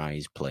 he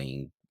tries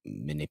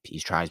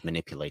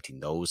manipulating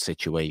those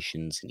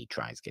situations, and he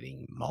tries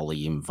getting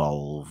Molly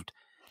involved,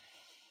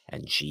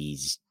 and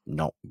she's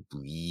not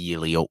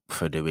really up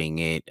for doing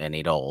it, and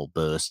it all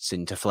bursts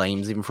into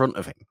flames in front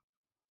of him.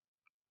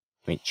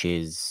 Which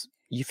is,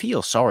 you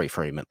feel sorry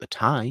for him at the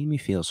time, you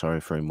feel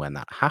sorry for him when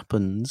that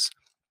happens,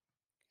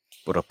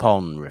 but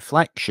upon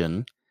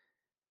reflection,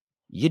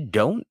 you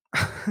don't.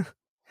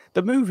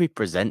 The movie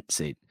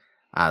presents it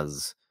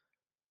as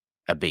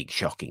a big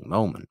shocking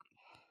moment,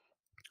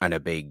 and a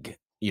big,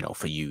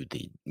 for you,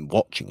 the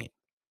watching it.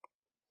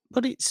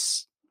 But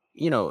it's,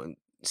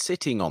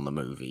 sitting on the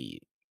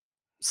movie,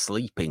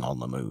 sleeping on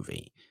the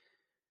movie,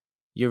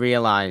 you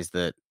realize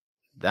that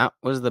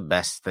was the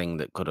best thing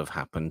that could have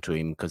happened to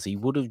him, because he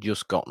would have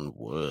just gotten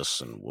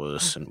worse and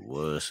worse and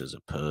worse as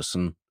a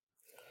person.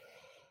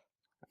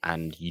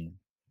 And you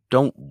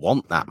don't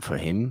want that for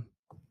him,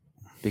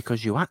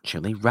 because you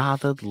actually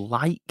rather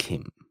like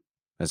him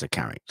as a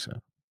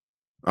character.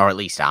 Or at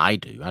least I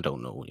do. I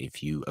don't know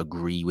if you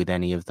agree with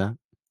any of that.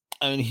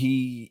 I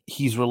mean,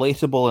 he's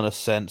relatable in a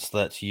sense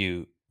that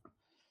you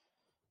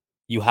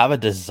have a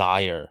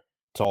desire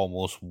to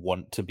almost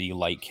want to be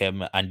like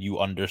him, and you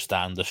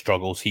understand the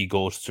struggles he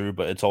goes through,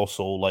 but it's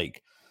also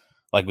like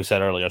we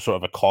said earlier, sort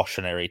of a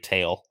cautionary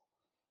tale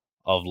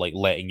of like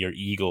letting your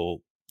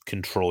ego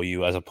control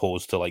you as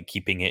opposed to like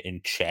keeping it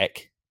in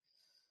check.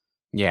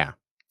 Yeah.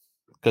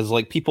 Because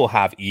like people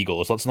have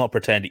egos. Let's not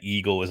pretend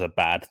ego is a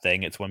bad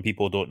thing. It's when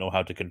people don't know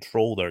how to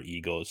control their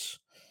egos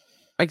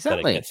that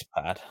it gets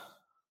bad.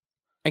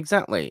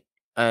 Exactly.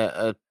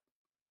 A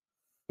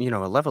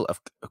level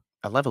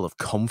of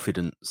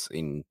confidence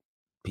in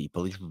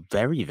people is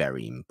very,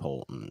 very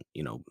important.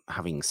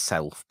 Having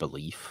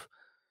self-belief,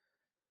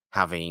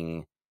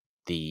 having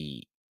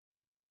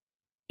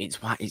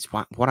it's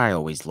what I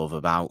always love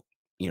about,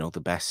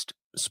 the best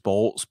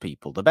sports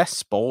people. The best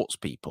sports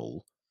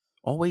people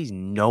always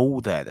know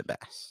they're the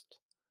best.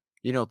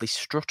 They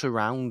strut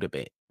around a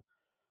bit.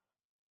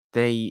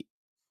 They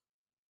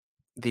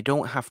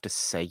don't have to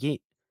say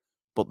it,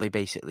 but they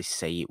basically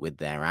say it with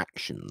their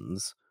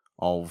actions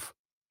of,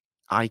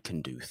 I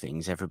can do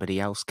things everybody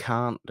else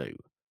can't do.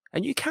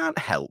 And you can't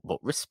help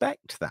but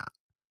respect that.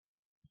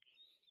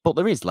 But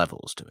there is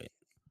levels to it.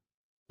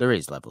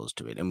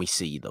 And we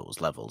see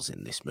those levels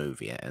in this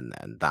movie, and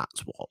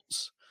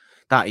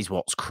that is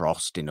what's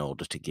crossed in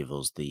order to give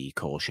us the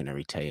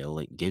cautionary tale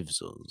it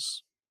gives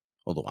us.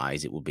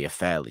 Otherwise, it would be a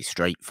fairly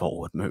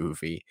straightforward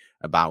movie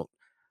about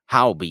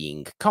how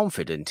being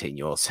confident in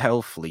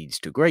yourself leads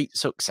to great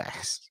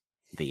success.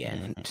 The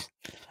end.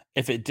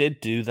 If it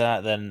did do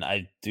that, then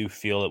I do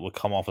feel it would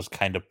come off as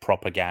kind of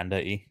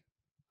propaganda-y.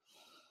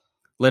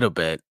 Little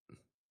bit.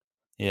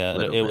 Yeah,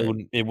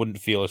 it wouldn't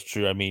feel as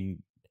true. I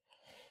mean,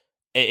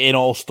 in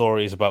all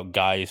stories about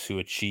guys who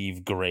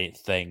achieve great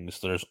things,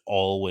 there's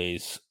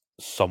always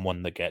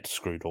someone that gets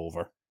screwed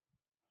over.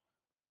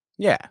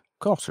 Yeah, of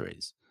course there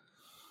is.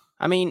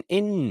 I mean,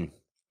 in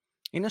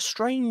a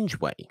strange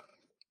way,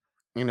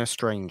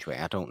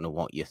 I don't know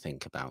what you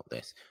think about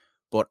this,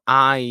 but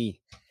I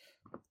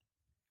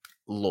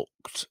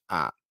looked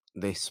at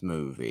this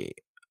movie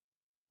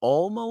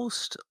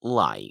almost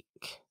like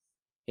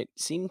it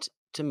seemed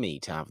to me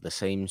to have the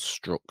same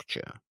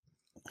structure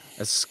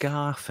as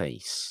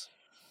Scarface,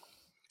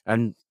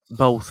 and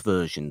both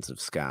versions of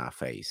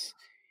Scarface,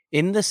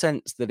 in the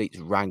sense that it's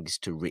rags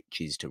to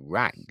riches to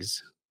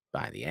rags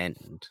by the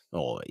end,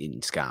 or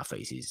in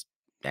Scarface's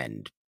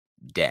end,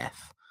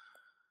 death.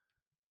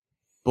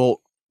 But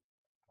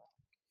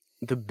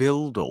the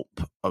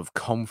build-up of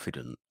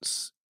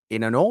confidence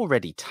in an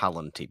already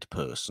talented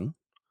person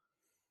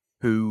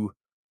who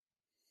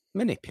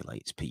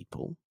manipulates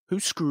people, who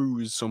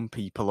screws some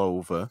people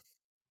over,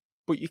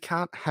 but you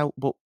can't help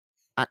but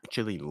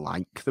actually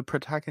like the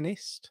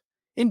protagonist.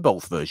 In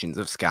both versions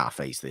of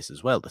Scarface, this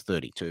as well, the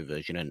 32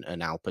 version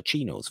and Al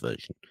Pacino's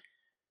version.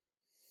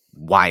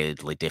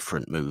 Wildly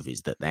different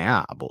movies that they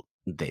are, but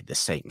they're the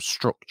same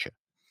structure.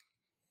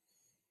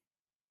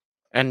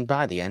 And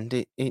by the end,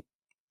 it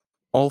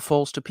all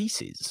falls to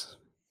pieces.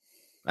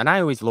 And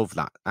I always love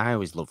that. I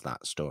always love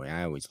that story.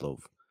 I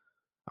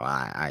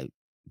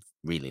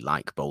really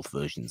like both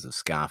versions of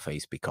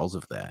Scarface because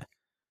of their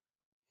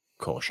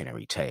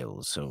cautionary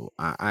tales. So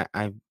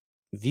I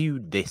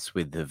viewed this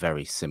with a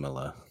very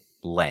similar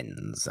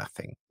lens, I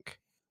think.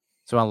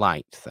 So I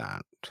liked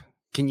that.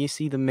 Can you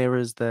see the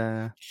mirrors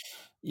there?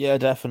 Yeah,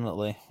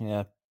 definitely.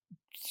 Yeah,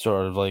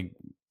 sort of like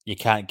you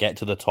can't get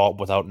to the top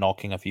without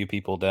knocking a few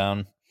people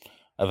down.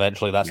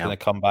 Eventually, that's Yeah. going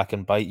to come back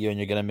and bite you, and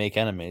you're going to make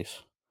enemies.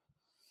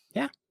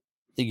 Yeah.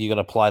 I think you can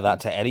apply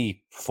that to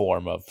any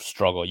form of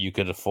struggle. You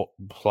could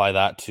apply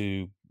that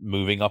to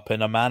moving up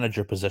in a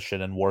manager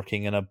position and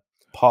working in a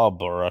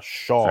pub or a Very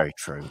shop,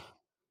 true.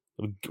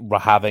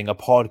 having a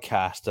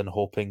podcast and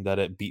hoping that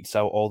it beats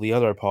out all the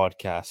other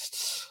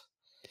podcasts.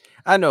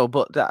 I know,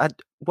 but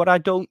what I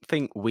don't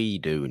think we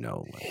do,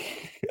 Nolan,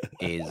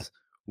 is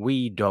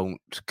we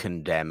don't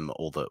condemn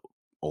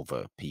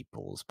other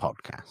people's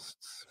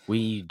podcasts.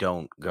 We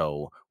don't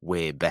go,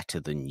 we're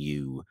better than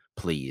you,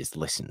 please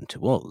listen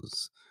to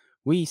us.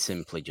 We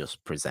simply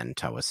just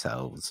present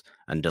ourselves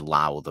and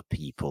allow the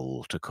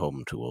people to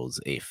come to us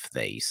if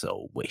they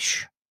so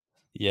wish.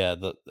 Yeah,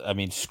 I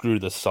mean, screw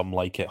the Some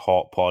Like It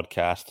Hot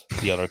podcast,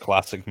 the other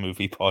classic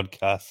movie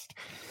podcast.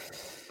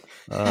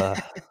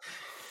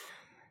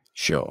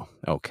 Sure.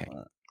 Okay.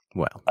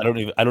 Well, I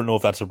don't know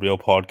if that's a real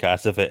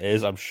podcast. If it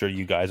is, I'm sure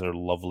you guys are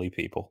lovely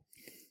people.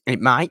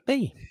 it might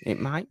be. It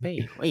might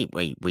be.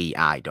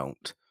 I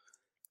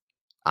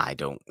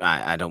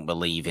don't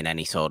believe in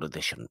any sort of.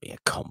 There shouldn't be a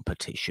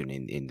competition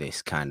in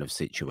this kind of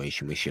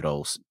situation. We should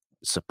all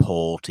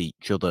support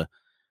each other,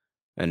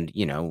 and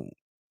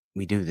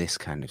we do this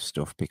kind of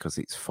stuff because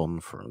it's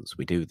fun for us.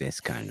 We do this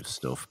kind of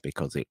stuff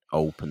because it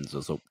opens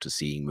us up to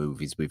seeing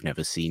movies we've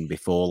never seen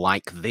before,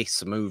 like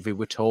this movie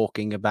we're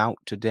talking about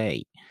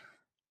today.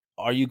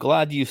 Are you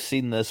glad you've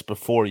seen this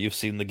before you've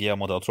seen the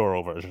Guillermo del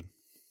Toro version?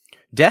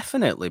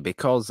 Definitely,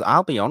 because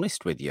I'll be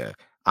honest with you,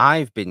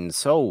 I've been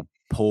so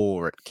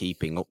poor at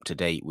keeping up to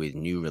date with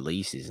new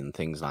releases and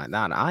things like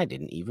that. I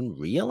didn't even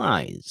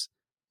realize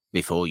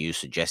before you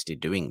suggested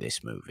doing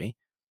this movie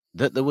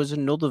that there was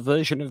another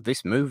version of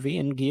this movie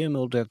and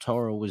Guillermo del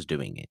Toro was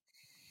doing it.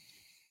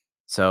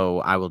 So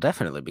I will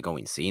definitely be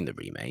going seeing the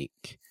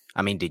remake.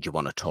 I mean, did you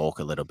want to talk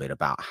a little bit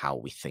about how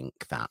we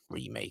think that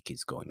remake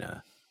is going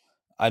to?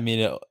 I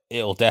mean,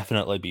 it'll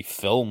definitely be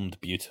filmed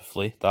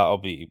beautifully.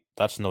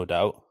 That's no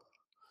doubt.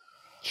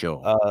 Sure.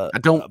 Uh, I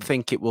don't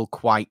think it will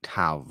quite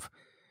have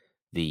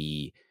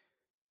the,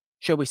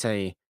 shall we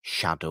say,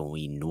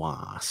 shadowy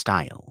noir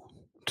style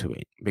to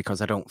it,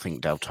 because I don't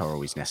think Del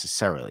Toro is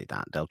necessarily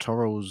that. Del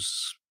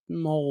Toro's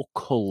more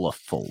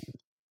colourful.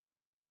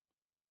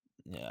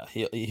 yeah,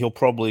 he'll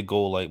probably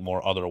go like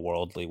more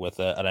otherworldly with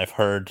it, and I've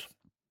heard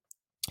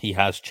he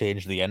has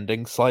changed the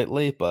ending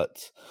slightly,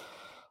 but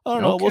I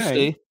don't know. We'll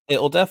Okay. see.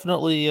 It'll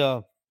definitely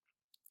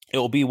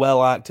it'll be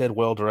well acted,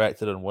 well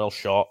directed, and well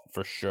shot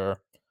for sure.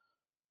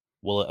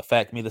 Will it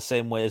affect me the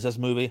same way as this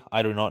movie?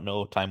 I do not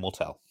know. Time will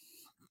tell.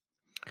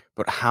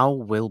 But how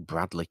will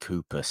Bradley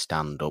Cooper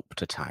stand up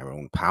to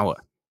Tyrone Power?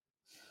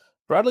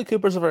 Bradley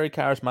Cooper's a very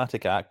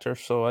charismatic actor,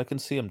 so I can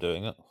see him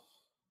doing it.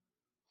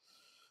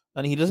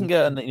 And he doesn't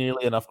get Okay.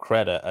 nearly enough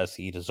credit as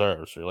he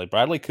deserves, really.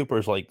 Bradley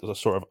Cooper's like a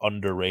sort of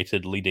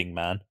underrated leading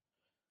man.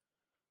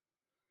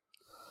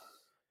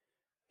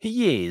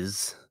 He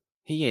is.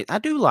 He is. I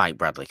do like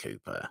Bradley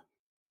Cooper.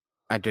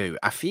 I do.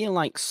 I feel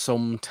like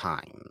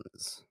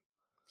sometimes,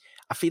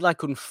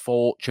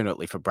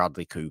 unfortunately for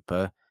Bradley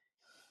Cooper,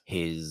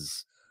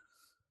 his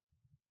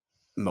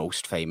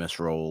most famous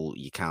role,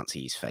 you can't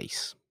see his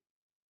face.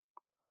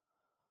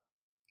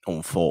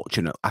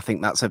 Unfortunate. I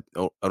think that's an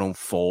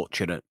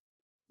unfortunate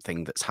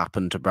thing that's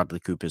happened to Bradley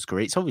Cooper's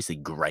career. It's obviously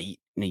great,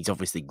 and he's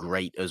obviously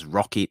great as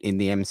Rocket in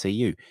the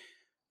MCU.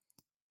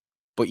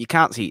 But you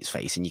can't see his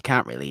face, and you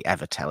can't really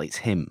ever tell it's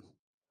him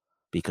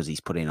because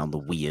he's putting on the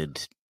weird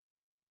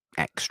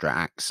extra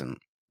accent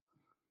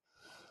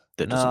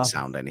that doesn't No,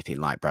 sound anything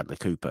like Bradley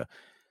Cooper.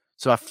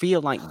 So I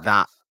feel like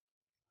that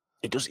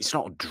it's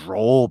not a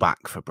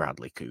drawback for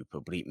Bradley Cooper,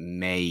 but it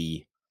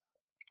may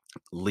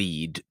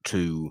lead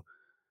to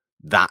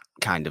that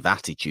kind of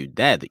attitude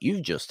there that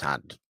you've just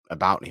had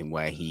about him,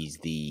 where he's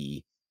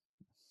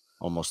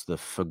almost the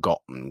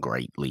forgotten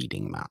great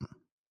leading man.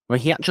 Where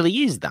he actually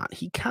is that.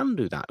 He can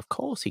do that. Of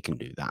course he can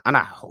do that. And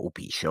I hope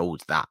he shows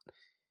that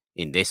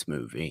in this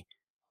movie,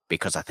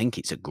 because I think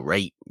it's a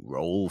great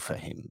role for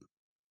him.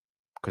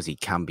 Because he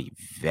can be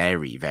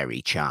very,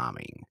 very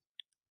charming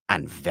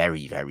and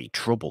very, very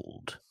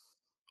troubled,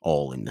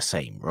 all in the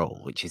same role,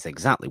 which is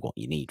exactly what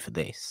you need for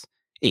this.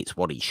 It's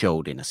what he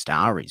showed in A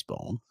Star Is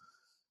Born,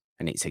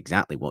 and it's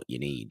exactly what you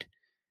need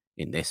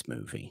in this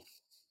movie.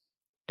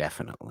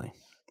 Definitely.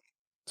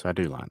 So I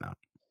do like that.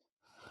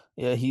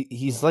 yeah,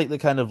 he's like the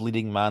kind of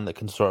leading man that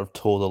can sort of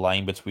toe the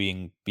line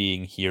between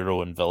being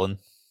hero and villain.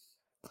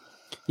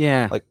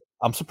 Yeah. Like,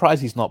 I'm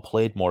surprised he's not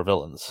played more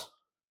villains.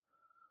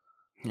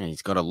 Yeah,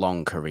 he's got a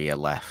long career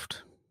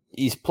left.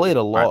 He's played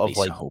a Or at lot of least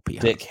I like hope he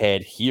has.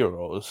 dickhead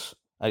heroes,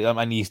 I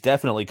mean, he's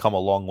definitely come a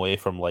long way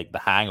from like The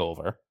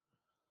Hangover.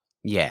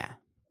 Yeah.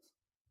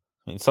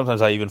 I mean,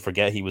 sometimes I even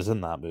forget he was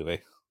in that movie.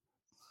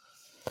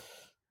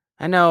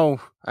 I know.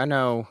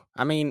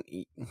 I mean,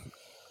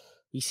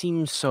 he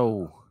seems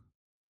so.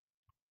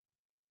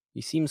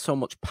 He seems so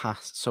much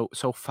past,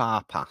 so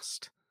far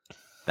past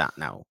that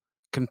now,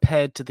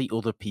 compared to the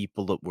other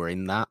people that were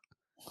in that,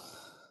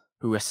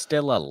 who are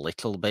still a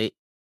little bit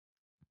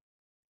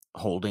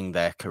holding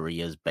their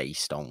careers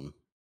based on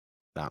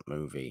that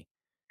movie.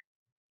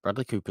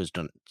 Bradley Cooper's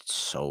done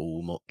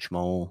so much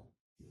more.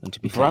 And to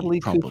be fair, Bradley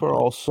Cooper probably.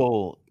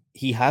 also,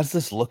 he has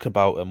this look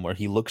about him where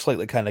he looks like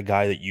the kind of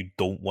guy that you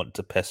don't want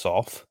to piss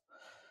off.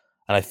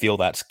 And I feel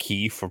that's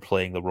key for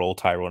playing the role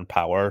Tyrone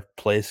Power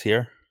plays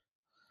here.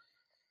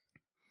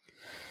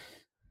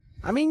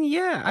 I mean,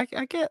 yeah,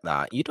 I get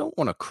that. You don't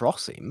want to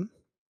cross him.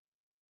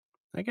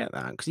 I get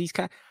that because he's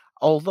kind.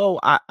 Although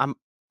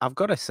I've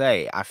got to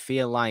say, I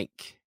feel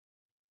like.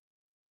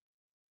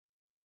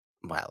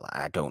 Well,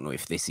 I don't know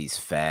if this is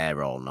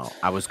fair or not.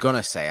 I was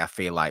gonna say I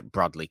feel like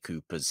Bradley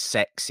Cooper's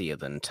sexier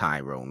than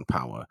Tyrone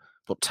Power,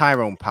 but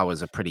Tyrone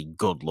Power's a pretty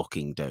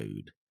good-looking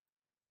dude.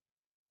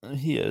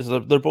 He is.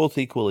 They're both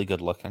equally good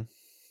looking.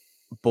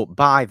 But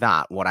by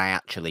that, what I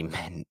actually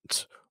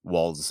meant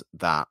was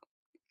that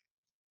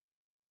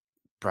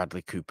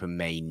Bradley Cooper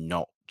may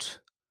not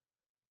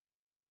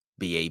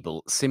be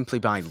able, simply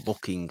by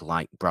looking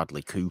like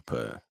Bradley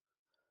Cooper,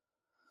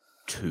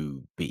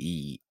 to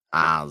be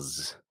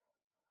as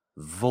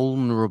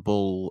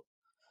vulnerable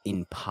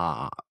in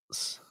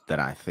parts that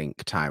I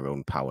think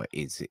Tyrone Power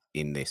is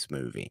in this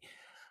movie.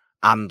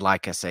 And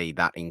like I say,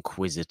 that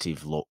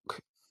inquisitive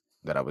look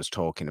that I was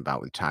talking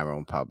about with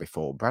Tyrone Power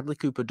before, Bradley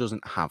Cooper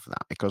doesn't have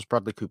that because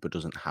Bradley Cooper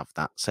doesn't have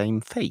that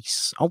same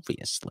face,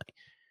 obviously.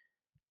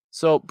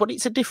 So, but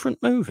it's a different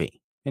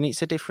movie and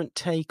it's a different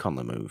take on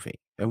the movie.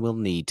 And we'll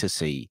need to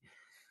see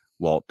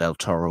what Del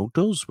Toro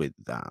does with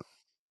that.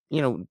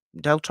 You know,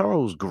 Del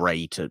Toro's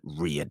great at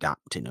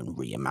readapting and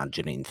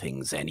reimagining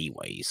things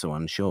anyway, so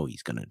I'm sure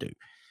he's going to do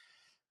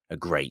a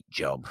great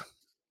job.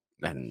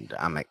 And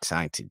I'm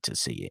excited to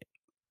see it.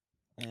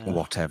 Yeah.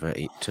 Whatever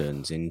it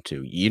turns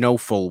into. You know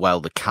full well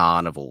the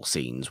carnival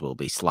scenes will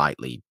be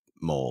slightly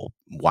more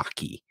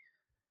wacky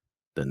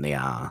than they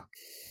are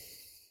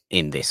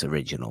in this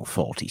original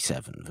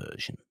 47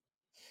 version.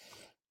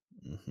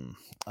 Mm-hmm.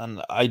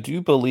 And I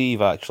do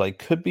believe, actually, I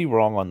could be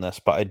wrong on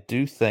this, but I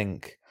do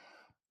think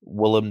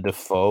Willem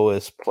Dafoe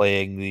is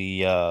playing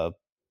the.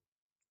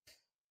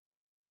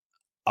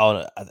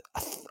 Oh,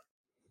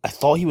 I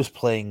thought he was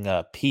playing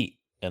Pete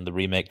in the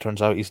remake.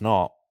 Turns out he's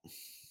not.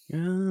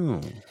 Oh.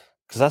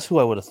 Because that's who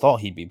I would have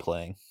thought he'd be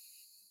playing.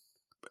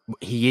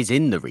 He is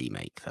in the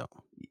remake, though.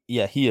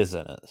 Yeah, he is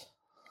in it.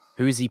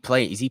 Who is he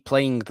playing? Is he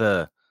playing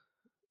the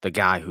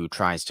guy who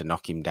tries to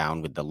knock him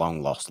down with the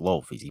long lost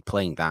love? Is he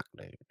playing that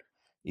dude?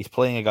 He's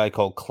playing a guy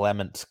called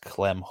Clement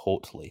Clem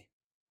Hotley.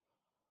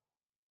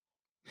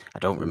 I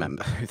don't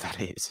remember who that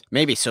is.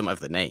 Maybe some of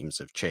the names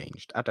have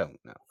changed. I don't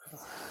know.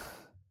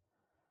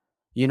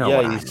 You know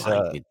what I'm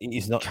like with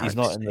he's not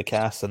characters' in the names.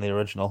 cast in the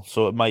original,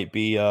 so it might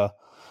be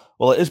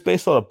well, it is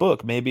based on a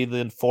book. Maybe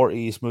the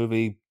 40s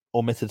movie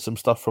omitted some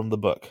stuff from the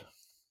book.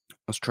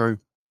 That's true.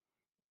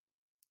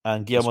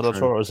 And Guillermo del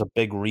true. Toro is a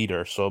big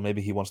reader, so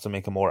maybe he wants to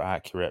make a more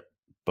accurate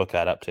book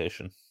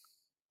adaptation.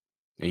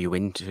 Are you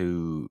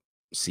into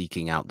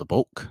seeking out the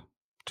book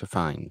to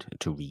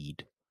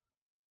read?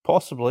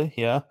 Possibly,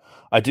 yeah.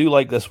 I do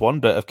like this one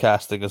bit of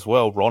casting as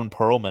well. Ron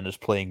Perlman is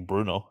playing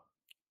Bruno.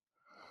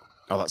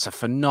 Oh, that's a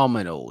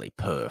phenomenally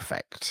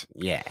perfect.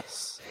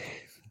 Yes.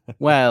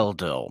 Well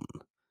done.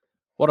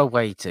 What a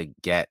way to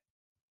get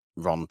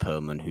Ron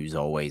Perlman, who's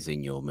always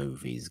in your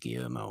movies,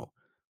 Guillermo.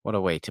 What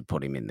a way to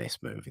put him in this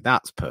movie.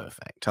 That's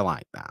perfect. I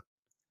like that.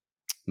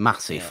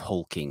 Massive,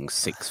 hulking,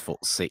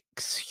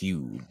 6'6",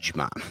 huge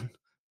man.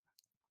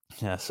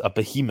 Yes, a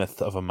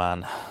behemoth of a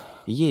man.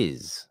 He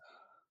is.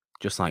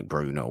 Just like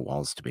Bruno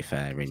was, to be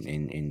fair,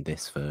 in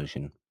this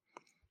version.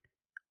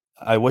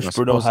 I wish I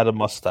Bruno suppose had a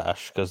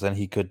mustache, because then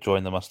he could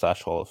join the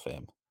Mustache Hall of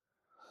Fame.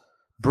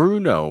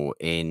 Bruno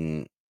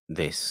in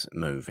this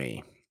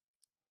movie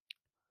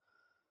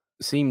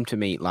seemed to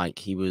me like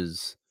he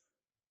was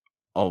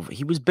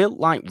built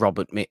like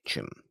Robert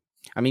Mitchum.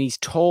 I mean, he's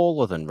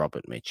taller than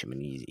Robert Mitchum,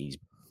 and he's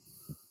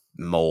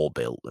more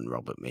built than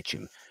Robert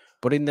Mitchum,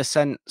 but in the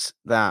sense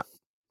that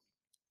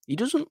he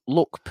doesn't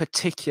look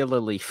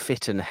particularly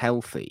fit and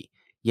healthy,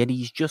 yet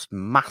he's just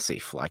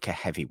massive like a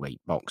heavyweight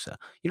boxer.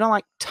 You know,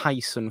 like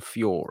Tyson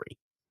Fury,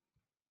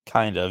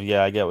 Kind of,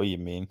 yeah, I get what you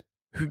mean.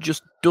 who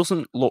just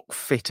doesn't look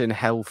fit and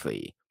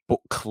healthy, but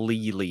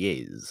clearly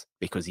is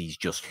because he's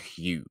just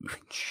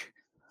huge.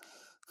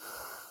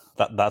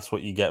 That's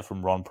what you get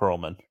from Ron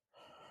Perlman.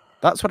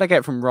 That's what I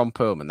get from Ron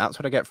Perlman. That's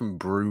what I get from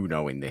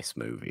Bruno in this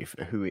movie,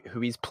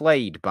 who is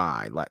played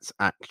by. Let's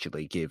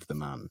actually give the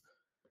man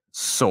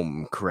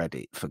some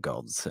credit, for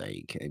God's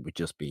sake. It would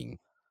just be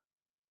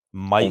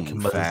Mike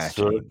unfair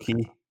to him.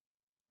 Mazurki.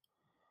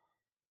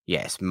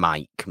 Yes,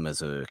 Mike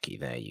Mazurki.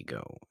 There you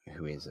go.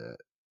 Who is a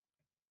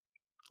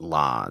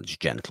large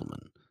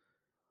gentleman.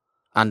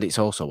 And it's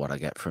also what I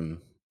get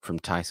from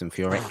Tyson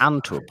Fury,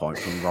 and to a point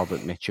from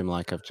Robert Mitchum,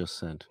 like I've just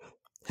said.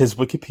 His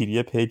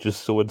Wikipedia page is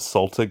so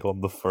insulting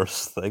on the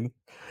first thing.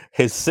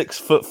 His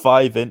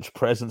 6'5"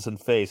 presence and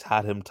face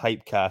had him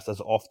typecast as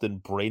often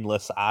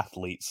brainless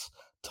athletes,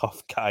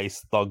 tough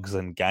guys, thugs,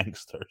 and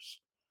gangsters.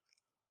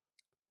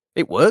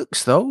 It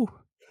works, though.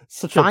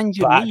 Such Find a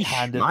your niche,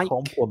 backhanded Mike.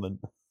 compliment.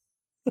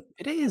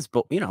 It is,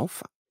 but,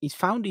 he's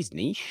found his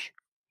niche.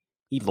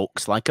 He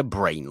looks like a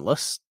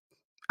brainless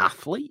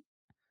athlete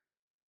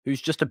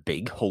who's just a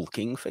big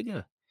hulking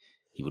figure.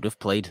 He would have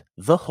played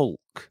the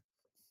Hulk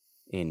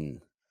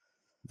in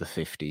the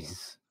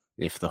 50s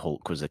if the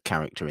Hulk was a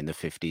character in the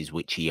 50s,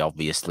 which he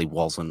obviously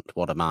wasn't.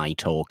 What am I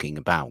talking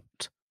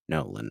about,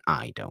 Nolan?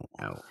 I don't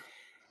know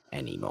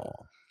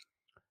anymore.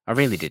 I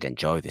really did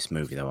enjoy this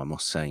movie, though, I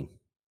must say.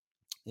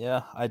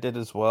 Yeah, I did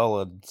as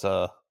well, and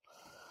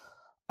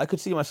I could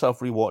see myself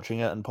rewatching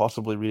it and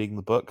possibly reading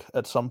the book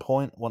at some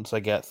point once I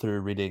get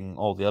through reading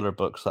all the other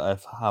books that I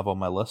have on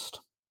my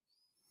list.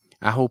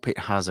 I hope it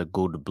has a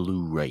good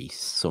Blu-ray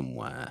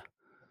somewhere.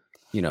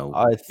 I With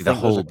a think there's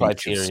whole a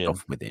bunch of Criterion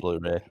stuff with it.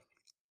 Blu-ray.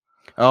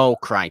 Oh,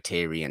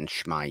 Criterion,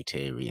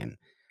 Schmiterion.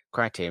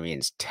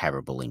 Criterion's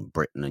terrible in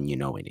Britain, and you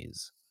know it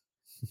is.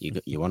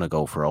 You want to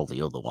go for all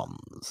the other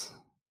ones.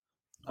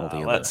 All the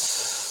other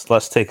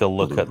Let's take a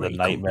look at the Blu-ray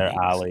Nightmare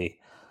companies. Alley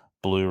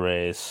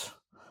Blu-rays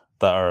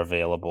that are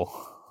available.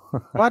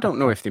 Well, I don't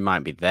know if they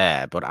might be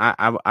there, but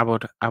I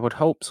would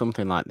hope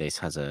something like this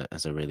has a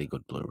really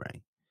good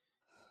Blu-ray,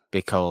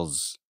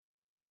 because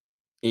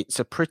it's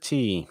a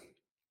pretty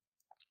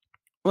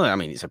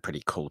it's a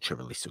pretty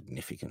culturally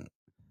significant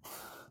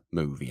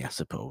movie, I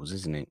suppose,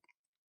 isn't it?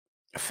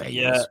 A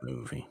famous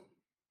movie.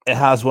 It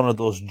has one of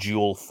those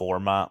dual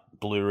format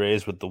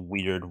Blu-rays with the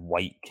weird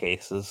white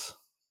cases.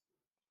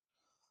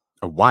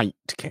 A white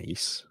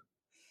case.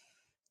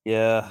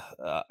 Yeah,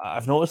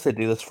 I've noticed they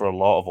do this for a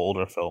lot of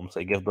older films.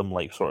 They give them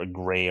like sort of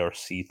grey or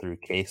see-through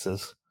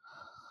cases.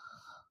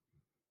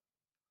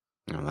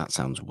 Oh, that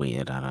sounds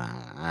weird.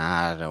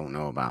 I don't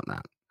know about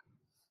that.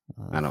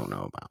 I don't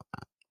know about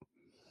that.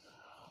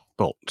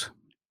 But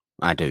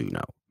I do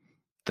know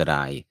that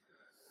I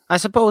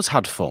suppose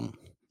had fun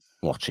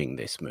watching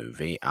this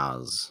movie,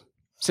 as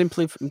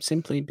simply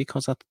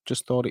because I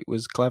just thought it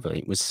was clever.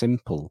 It was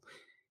simple.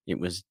 It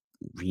was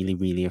really,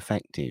 really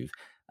effective.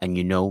 And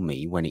you know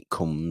me, when it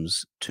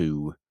comes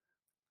to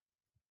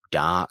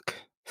dark,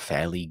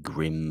 fairly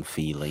grim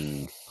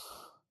feeling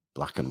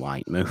black and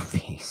white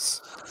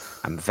movies,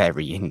 I'm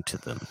very into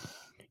them.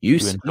 You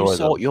enjoy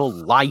sort them. your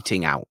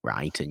lighting out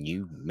right, and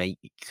you make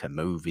a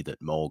movie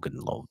that Morgan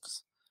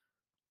loves.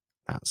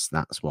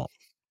 That's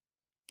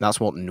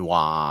what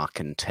noir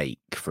can take,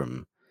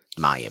 from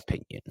my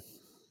opinion,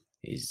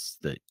 is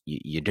that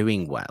you're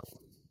doing well.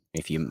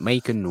 If you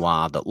make a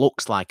noir that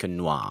looks like a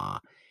noir,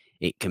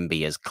 it can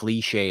be as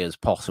cliche as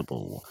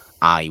possible.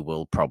 I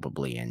will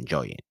probably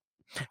enjoy it.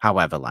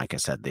 However, like I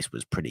said, this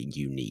was pretty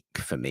unique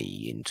for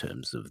me in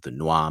terms of the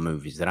noir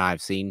movies that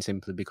I've seen,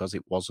 simply because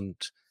it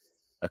wasn't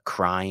a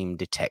crime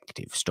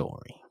detective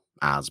story,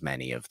 as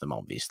many of them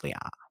obviously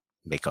are,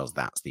 because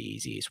that's the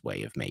easiest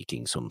way of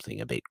making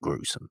something a bit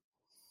gruesome.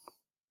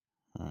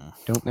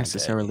 Don't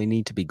necessarily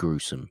need to be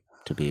gruesome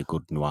to be a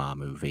good noir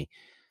movie.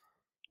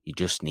 You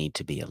just need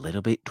to be a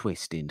little bit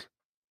twisted,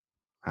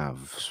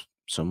 have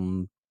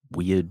some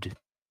weird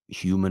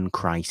human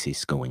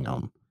crisis going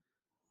on,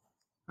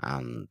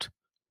 and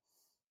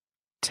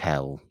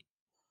tell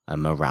a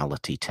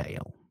morality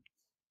tale.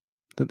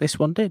 That this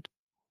one did.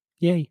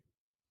 Yay.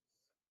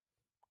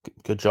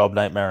 Good job,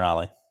 Nightmare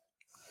Alley.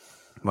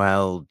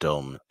 Well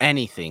done.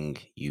 Anything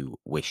you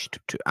wished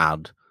to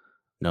add,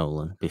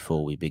 Nolan,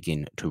 before we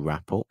begin to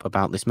wrap up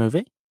about this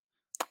movie?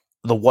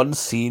 The one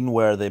scene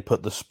where they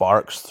put the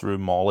sparks through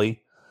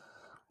Molly.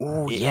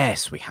 Oh,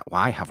 yes.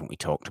 Why haven't we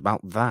talked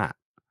about that?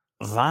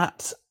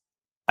 That,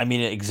 I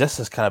mean, it exists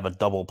as kind of a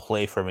double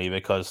play for me,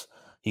 because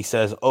he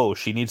says, oh,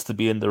 she needs to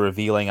be in the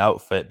revealing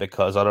outfit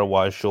because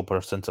otherwise she'll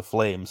burst into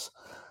flames.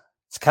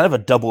 It's kind of a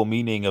double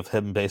meaning of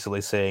him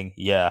basically saying,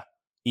 yeah,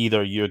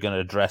 either you're going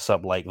to dress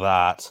up like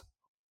that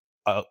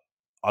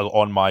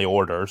on my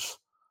orders,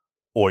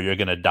 or you're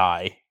going to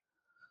die.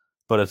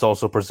 But it's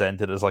also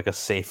presented as like a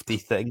safety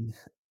thing.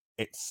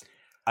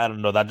 I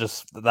don't know,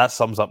 that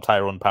sums up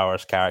Tyrone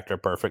Power's character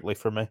perfectly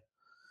for me.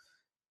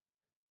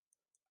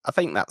 I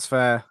think that's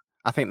fair.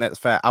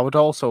 I would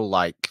also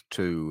like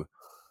to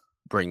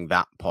bring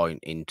that point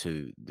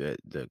into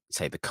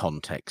the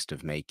context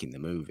of making the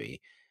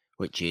movie,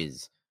 which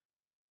is,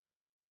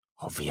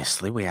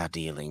 obviously, we are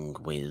dealing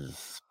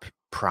with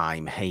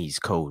prime Hays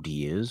Code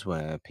years,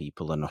 where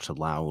people are not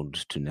allowed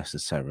to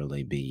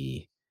necessarily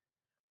be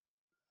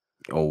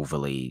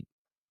overly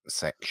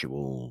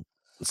sexually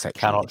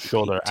Cannot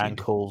show their depicted,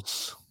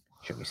 ankles,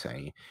 shall we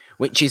say,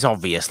 which is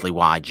obviously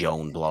why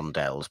Joan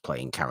Blondell's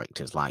playing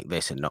characters like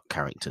this and not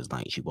characters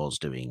like she was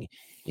doing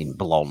in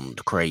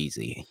Blonde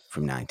Crazy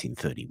from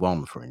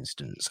 1931, for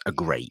instance. A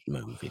great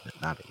movie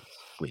that is,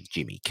 with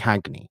Jimmy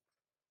Cagney.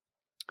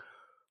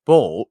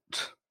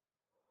 But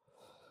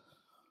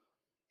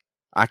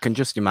I can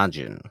just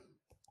imagine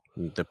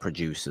the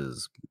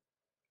producers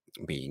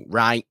being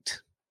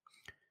right.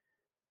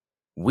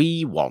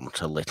 We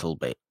want a little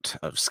bit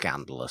of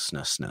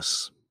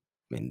scandalousness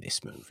in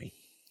this movie.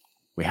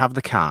 We have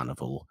the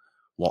carnival.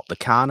 What the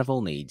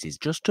carnival needs is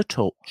just a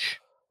touch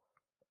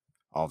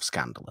of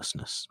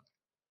scandalousness.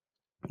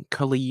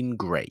 Colleen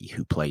Gray,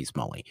 who plays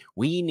Molly,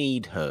 we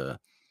need her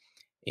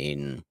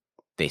in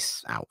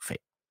this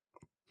outfit.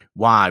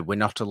 Why? We're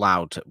not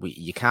allowed to.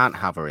 You can't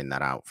have her in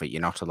that outfit.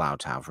 You're not allowed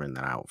to have her in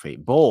that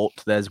outfit.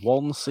 But there's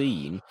one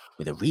scene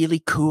with a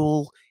really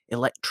cool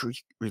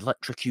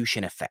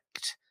electrocution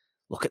effect.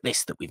 Look at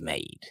this that we've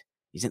made.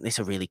 Isn't this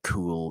a really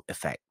cool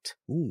effect?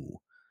 Ooh,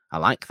 I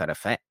like that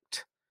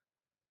effect.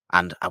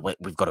 And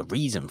we've got a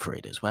reason for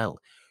it as well.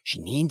 She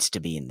needs to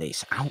be in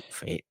this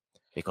outfit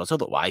because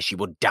otherwise she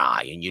would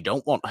die. And you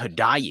don't want her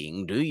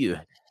dying, do you?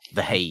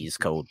 The Hays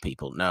Code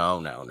people.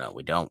 No,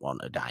 we don't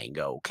want her dying.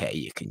 Okay,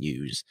 you can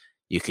use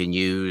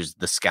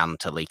the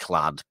scantily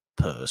clad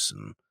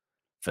person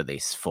for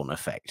this fun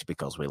effect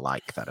because we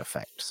like that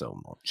effect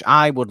so much.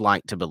 I would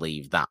like to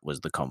believe that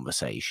was the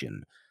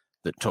conversation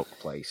that took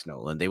place,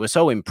 Nolan. They were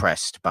so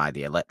impressed by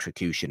the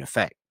electrocution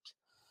effect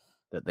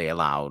that they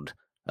allowed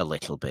a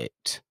little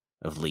bit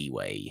of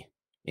leeway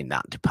in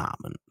that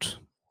department.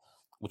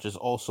 Which is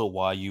also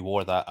why you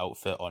wore that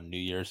outfit on New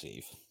Year's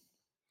Eve.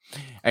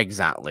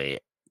 Exactly.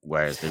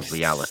 Whereas the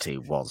reality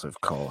was, of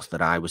course,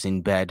 that I was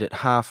in bed at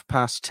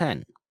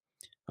 10:30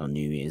 on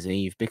New Year's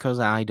Eve because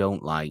I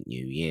don't like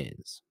New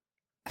Year's.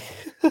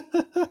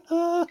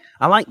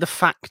 I like the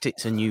fact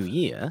it's a new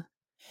year.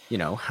 You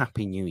know,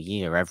 Happy New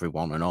Year,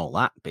 everyone, and all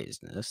that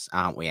business.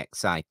 Aren't we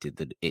excited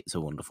that It's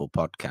a Wonderful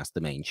Podcast,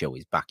 the main show,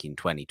 is back in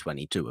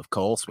 2022? Of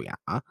course we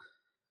are.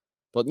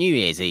 But New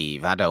Year's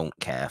Eve, I don't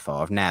care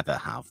for. I've never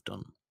have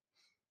done.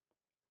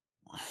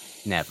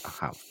 Never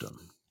have done.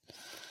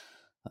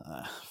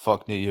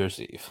 Fuck New Year's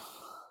Eve.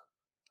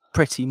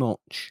 Pretty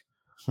much.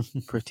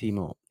 Pretty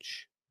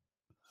much.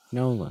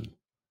 Nolan,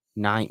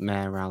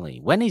 Nightmare Alley.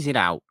 When is it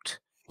out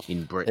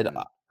in Britain?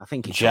 I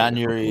think it's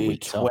January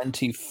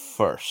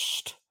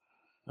 21st.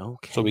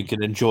 Okay. So we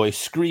can enjoy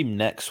Scream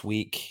next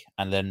week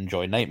and then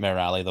enjoy Nightmare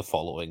Alley the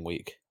following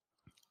week.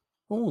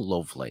 Oh,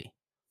 lovely.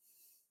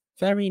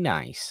 Very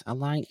nice. I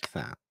like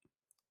that.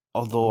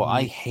 Although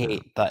I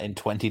hate that in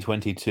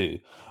 2022,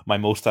 my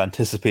most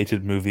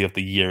anticipated movie of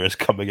the year is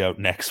coming out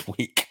next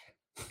week.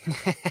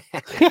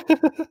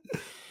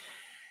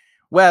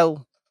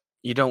 Well,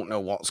 you don't know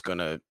what's going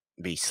to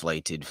be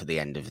slated for the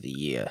end of the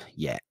year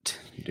yet,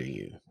 do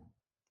you?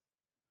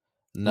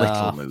 Nah.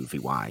 Little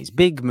movie-wise.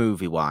 Big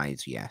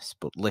movie-wise, yes,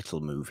 but little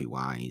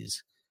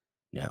movie-wise,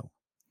 no.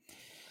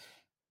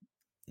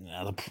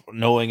 Yeah,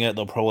 knowing it,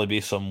 there'll probably be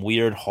some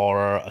weird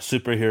horror, a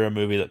superhero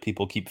movie that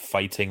people keep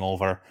fighting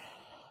over,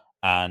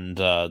 and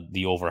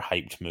the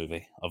overhyped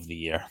movie of the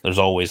year. There's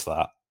always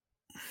that.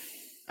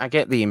 I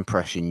get the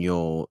impression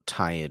you're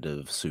tired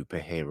of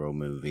superhero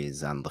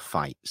movies and the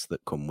fights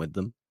that come with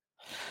them.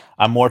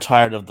 I'm more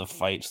tired of the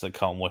fights that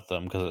come with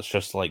them because it's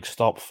just like,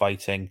 stop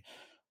fighting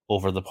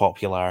over the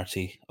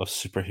popularity of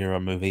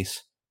superhero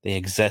movies. They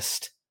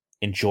exist.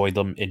 Enjoy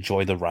them.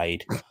 Enjoy the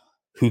ride.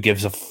 Who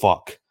gives a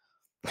fuck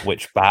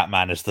which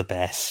Batman is the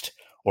best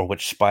or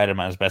which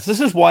Spider-Man is best? This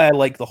is why I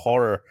like the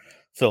horror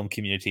film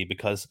community,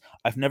 because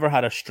I've never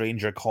had a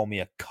stranger call me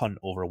a cunt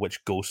over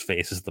which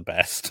Ghostface is the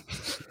best.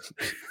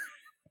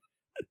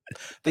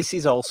 This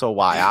is also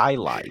why I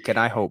like, and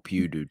I hope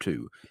you do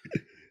too,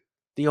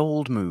 the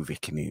old movie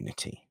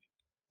community,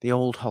 the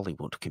old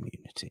Hollywood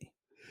community.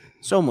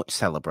 So much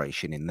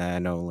celebration in there,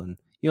 Nolan.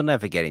 You'll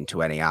never get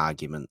into any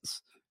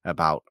arguments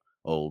about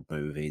old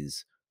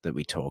movies that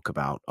we talk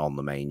about on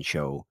the main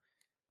show,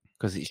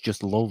 because it's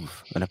just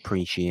love and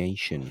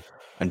appreciation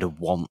and a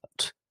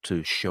want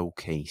to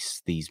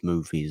showcase these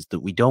movies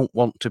that we don't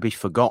want to be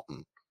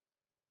forgotten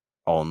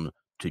on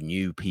to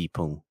new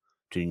people,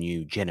 to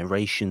new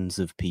generations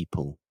of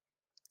people,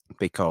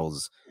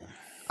 because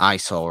I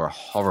saw a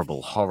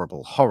horrible,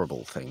 horrible,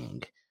 horrible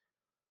thing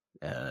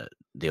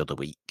the other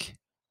week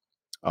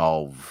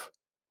of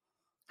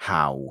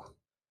how,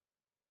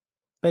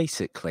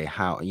 basically,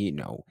 how, you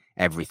know,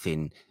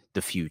 everything,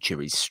 the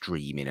future is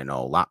streaming and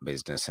all that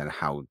business, and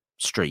how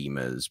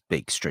streamers,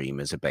 big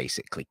streamers, are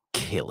basically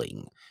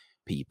killing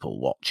people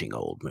watching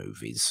old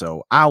movies.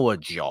 So our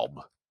job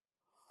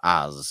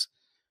as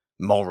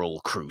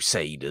moral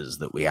crusaders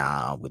that we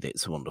are with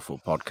It's a Wonderful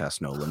Podcast,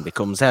 Nolan,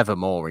 becomes ever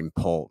more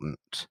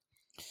important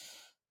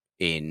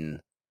in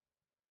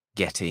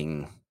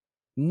getting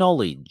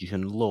knowledge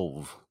and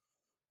love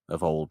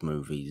of old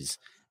movies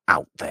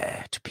out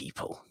there to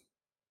people,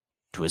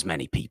 to as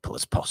many people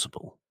as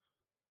possible,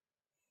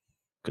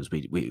 because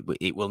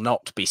it will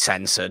not be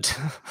censored.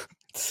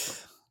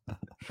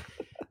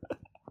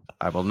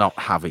 I will not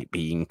have it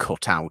being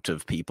cut out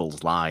of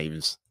people's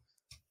lives.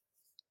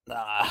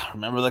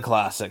 Remember the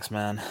classics,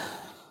 man.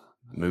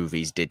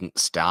 Movies didn't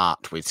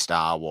start with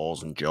Star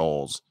Wars and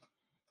Jaws.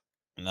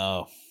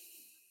 No,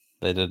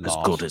 they did not.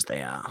 As good as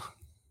they are.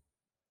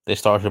 They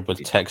started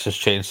with Texas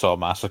Chainsaw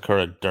Massacre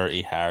and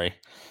Dirty Harry.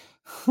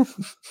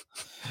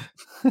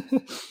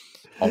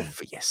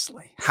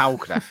 Obviously. How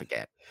could I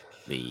forget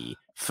the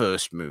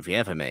first movie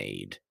ever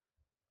made,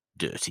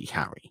 Dirty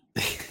Harry?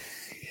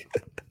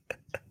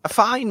 A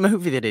fine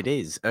movie that it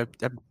is. A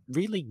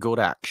really good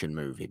action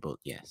movie, but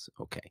yes,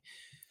 okay.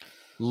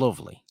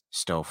 Lovely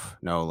stuff,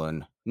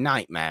 Nolan.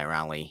 Nightmare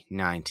Alley,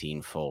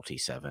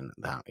 1947.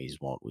 That is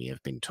what we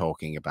have been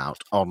talking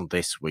about on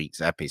this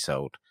week's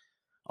episode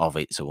of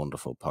It's a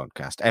Wonderful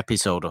Podcast.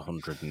 Episode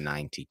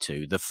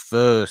 192, the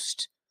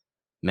first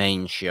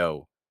main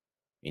show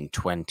in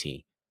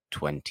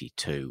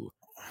 2022.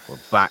 We're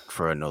back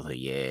for another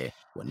year.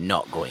 We're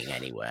not going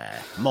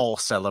anywhere. More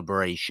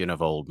celebration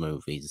of old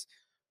movies.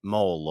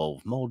 More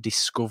love. More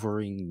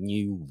discovering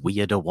new,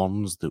 weirder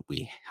ones that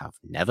we have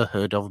never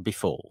heard of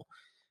before.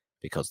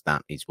 Because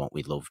that is what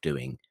we love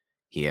doing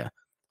here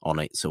on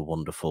It's a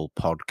Wonderful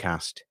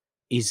Podcast,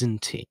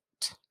 isn't it?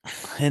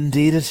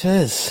 Indeed it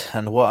is,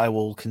 and what I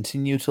will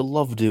continue to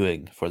love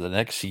doing for the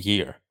next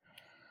year.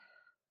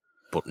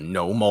 But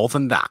no more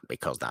than that,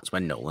 because that's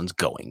when Nolan's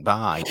going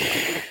by.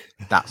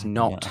 That's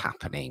not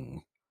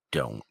happening.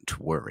 Don't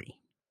worry.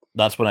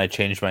 That's when I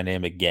change my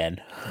name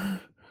again.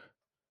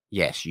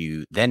 Yes,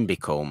 you then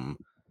become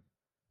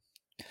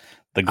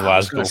the Glasgow I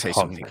was gonna say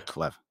Punk. something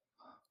clever.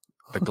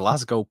 The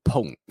Glasgow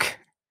Punk.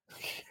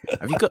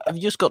 Have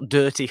you just got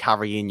Dirty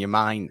Harry in your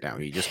mind now?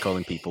 Are you just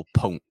calling people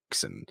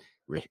punks and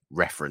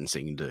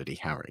referencing Dirty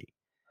Harry?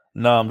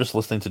 No, I'm just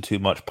listening to too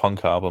much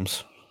punk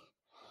albums.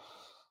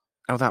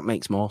 Oh, that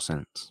makes more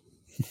sense.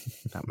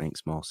 That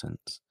makes more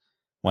sense.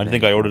 Why do you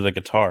think I ordered a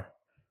guitar?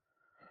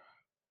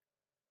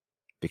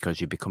 Because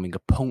you're becoming a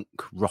punk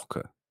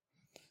rocker.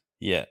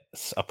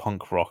 Yes, a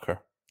punk rocker.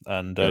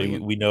 And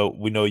we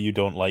know you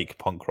don't like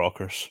punk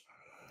rockers.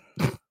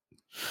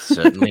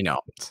 Certainly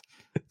not.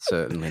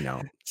 Certainly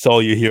not. It's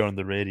all you hear on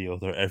the radio.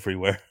 They're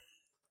everywhere.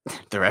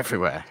 They're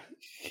everywhere.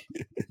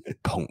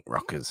 Punk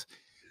rockers.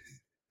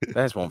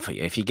 There's one for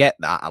you. If you get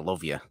that, I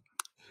love you.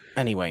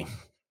 Anyway,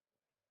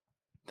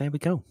 there we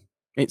go.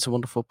 It's a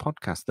Wonderful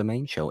Podcast. The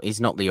main show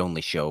is not the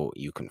only show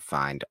you can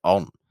find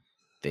on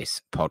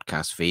this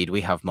podcast feed.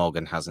 We have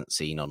Morgan Hasn't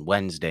Seen on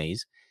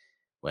Wednesdays,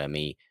 where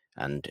me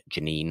and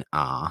Janine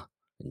are,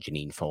 and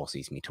Janine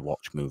forces me to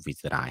watch movies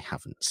that I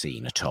haven't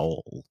seen at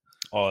all.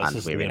 Oh, this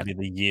is going to be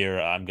the year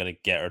I'm going to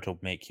get her to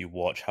make you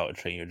watch How to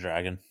Train Your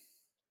Dragon.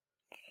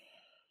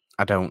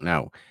 I don't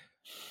know.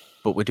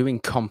 But we're doing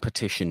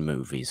competition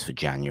movies for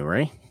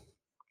January,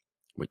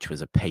 which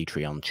was a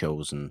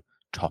Patreon-chosen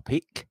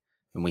topic.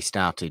 And we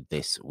started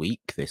this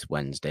week, this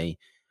Wednesday,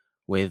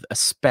 with a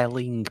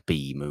spelling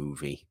bee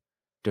movie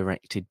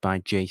directed by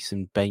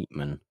Jason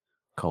Bateman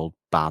called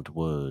Bad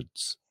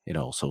Words. It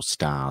also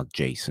starred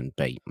Jason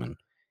Bateman.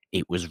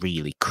 It was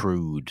really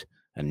crude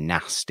and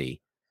nasty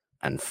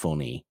and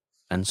funny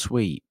and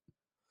sweet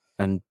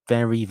and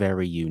very,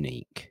 very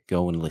unique.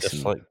 Go and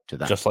listen to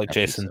that. Just like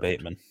episode. Jason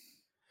Bateman.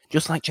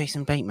 Just like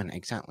Jason Bateman,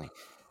 exactly.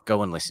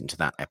 Go and listen to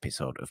that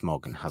episode of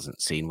Morgan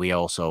Hasn't Seen. We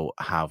also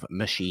have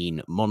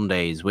Machine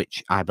Mondays,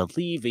 which I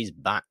believe is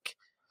back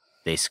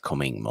this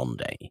coming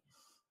Monday,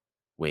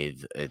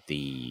 with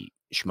the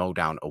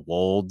Schmodown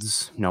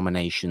Awards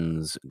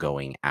nominations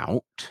going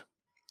out.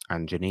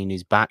 And Janine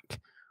is back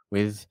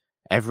with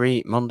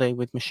every Monday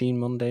with Machine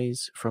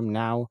Mondays from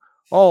now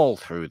all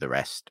through the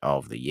rest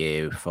of the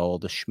year for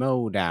the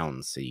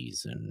Schmodown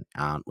season.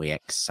 Aren't we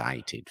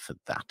excited for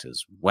that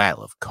as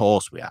well? Of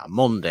course we are.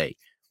 Monday,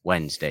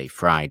 Wednesday,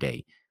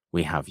 Friday,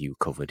 we have you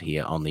covered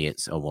here on the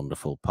It's a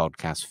Wonderful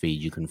Podcast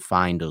feed. You can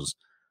find us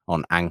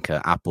on Anchor,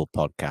 Apple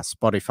Podcasts,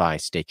 Spotify,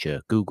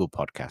 Stitcher, Google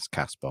Podcasts,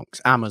 Castbox,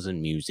 Amazon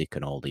Music,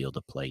 and all the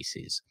other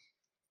places.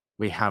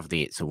 We have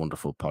the It's a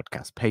Wonderful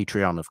Podcast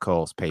Patreon, of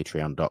course,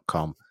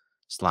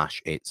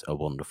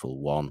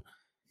 patreon.com/itsawonderful1.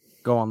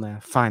 Go on there,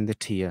 find the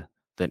tier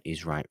that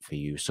is right for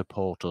you.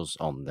 Support us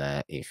on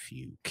there if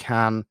you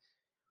can.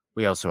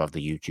 We also have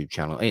the YouTube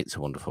channel, It's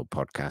a Wonderful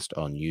Podcast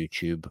on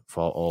YouTube,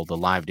 for all the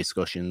live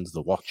discussions,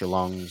 the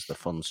watch-alongs, the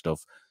fun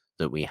stuff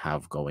that we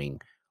have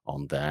going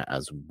on there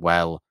as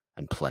well,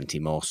 and plenty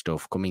more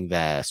stuff coming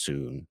there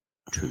soon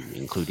too,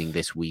 including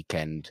this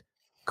weekend,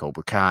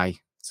 Cobra Kai,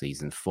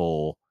 Season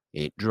 4.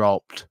 It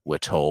dropped. We're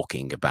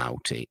talking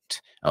about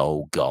it.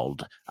 Oh,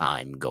 God,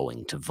 I'm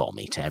going to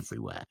vomit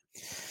everywhere.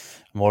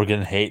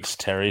 Morgan hates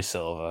Terry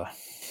Silver.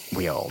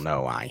 We all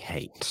know I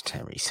hate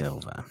Terry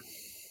Silver.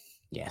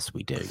 Yes,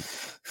 we do.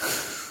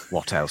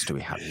 What else do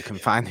we have? You can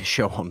find the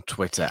show on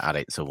Twitter at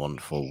It's a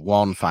Wonderful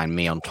One. Find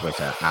me on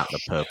Twitter at The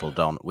Purple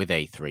Don with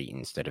a 3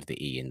 instead of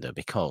the E in there,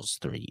 because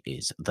 3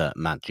 is the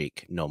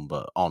magic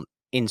number. On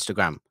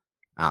Instagram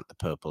at The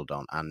Purple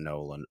Don and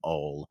Nolan.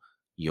 All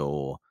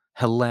your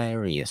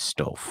hilarious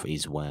stuff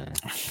is where?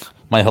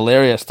 My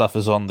hilarious stuff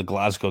is on the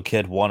Glasgow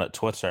Kid 1 at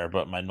Twitter,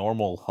 but my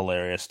normal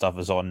hilarious stuff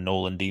is on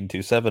Nolan Dean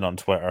 27 on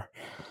Twitter.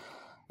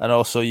 And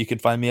also you can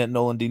find me at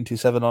Nolan Dean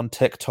 27 on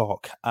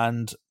TikTok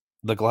and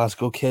the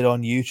Glasgow Kid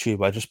on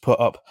YouTube. I just put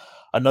up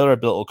another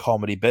little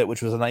comedy bit,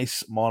 which was a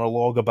nice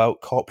monologue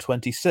about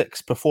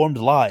COP26, performed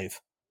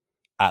live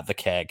at the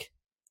Keg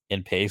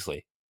in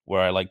Paisley,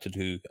 where I like to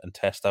do and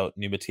test out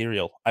new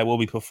material. I will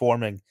be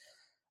performing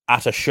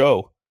at a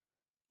show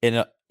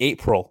in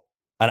April,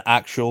 an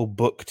actual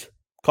booked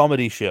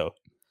comedy show.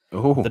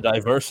 Oh, The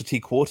diversity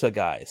quota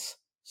guys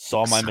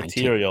saw my exciting.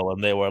 material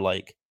and they were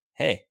like,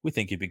 hey, we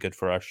think you'd be good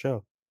for our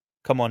show.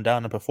 Come on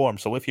down and perform.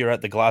 So if you're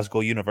at the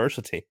Glasgow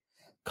University,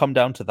 come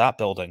down to that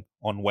building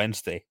on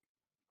Wednesday,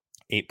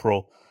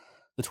 April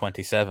the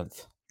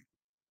 27th.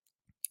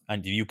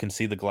 And you can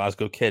see the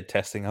Glasgow kid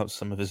testing out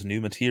some of his new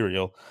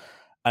material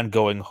and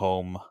going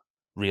home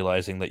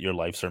realizing that your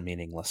lives are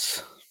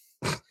meaningless,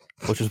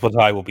 which is what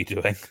I will be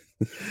doing.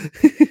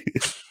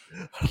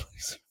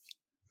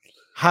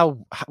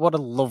 What a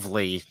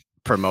lovely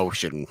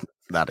promotion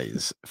that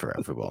is for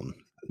everyone.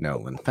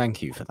 Nolan,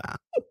 thank you for that.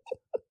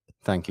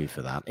 Thank you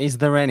for that. Is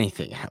there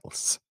anything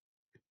else?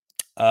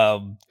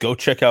 Go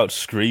check out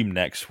Scream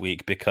next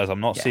week because I'm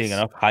not seeing Yes.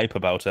 enough hype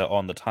about it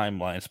on the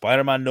timeline.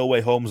 Spider-Man No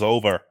Way Home's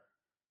over.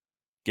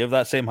 Give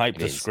that same hype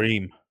to is.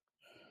 Scream.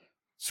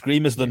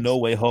 Scream is the Yes. No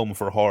Way Home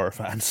for horror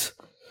fans.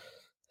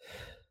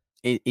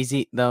 Is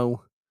it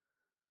though?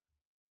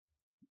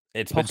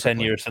 It's been 10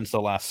 years since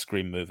the last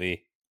Scream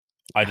movie.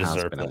 I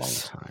deserve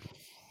this.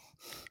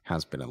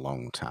 Has been a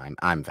long time.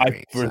 I'm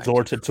very excited.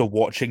 Resorted to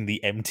watching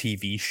the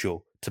MTV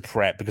show to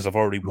prep because I've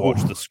already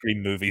watched the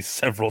Scream movies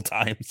several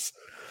times.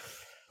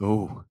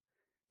 Oh,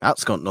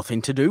 that's got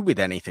nothing to do with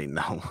anything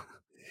though.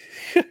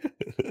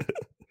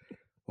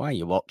 Why are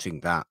you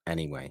watching that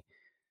anyway?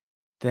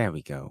 There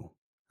we go.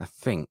 I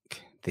think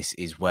this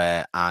is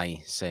where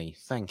I say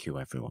thank you,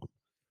 everyone,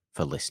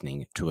 for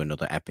listening to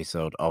another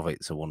episode of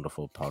It's a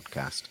Wonderful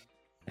Podcast.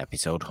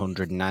 Episode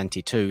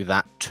 192,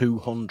 that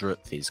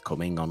 200th is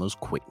coming on us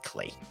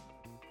quickly.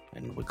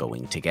 And we're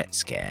going to get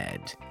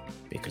scared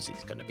because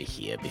it's going to be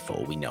here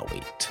before we know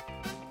it.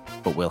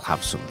 But we'll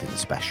have something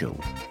special.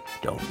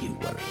 Don't you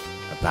worry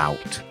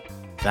about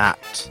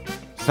that.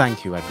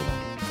 Thank you,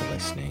 everyone, for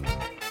listening.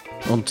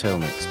 Until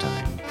next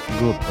time,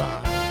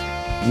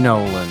 goodbye.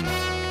 Nolan,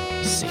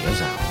 see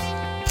us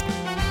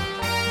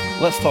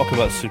out. Let's talk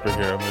about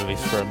superhero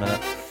movies for a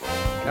minute.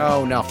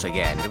 Oh, not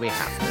again. Do we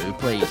have to?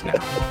 Please, now.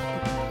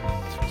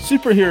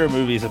 Superhero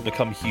movies have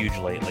become huge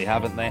lately,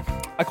 haven't they?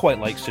 I quite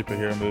like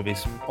superhero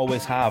movies.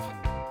 Always have.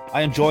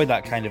 I enjoy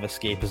that kind of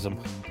escapism.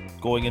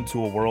 Going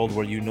into a world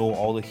where you know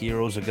all the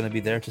heroes are going to be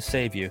there to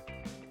save you.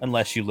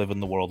 Unless you live in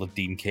the world of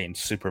Dean Cain's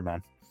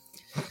Superman.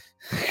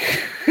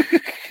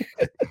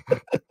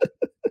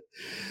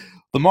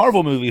 The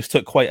Marvel movies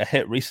took quite a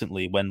hit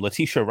recently when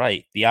Letitia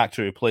Wright, the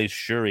actor who plays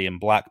Shuri in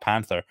Black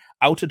Panther,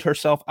 outed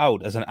herself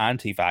out as an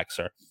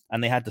anti-vaxxer,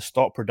 and they had to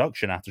stop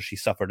production after she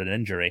suffered an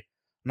injury.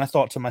 And I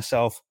thought to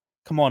myself,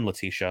 come on,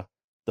 Letitia,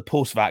 the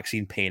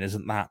post-vaccine pain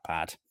isn't that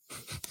bad.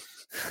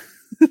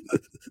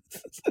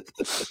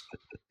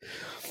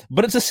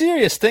 But it's a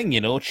serious thing,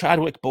 you know.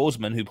 Chadwick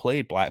Boseman, who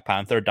played Black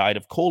Panther, died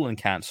of colon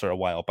cancer a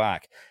while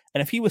back,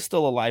 and if he was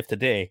still alive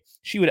today,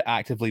 she would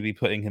actively be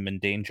putting him in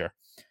danger.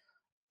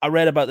 I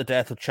read about the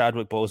death of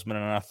Chadwick Boseman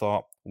and I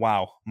thought,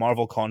 wow,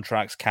 Marvel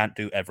contracts can't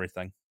do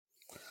everything.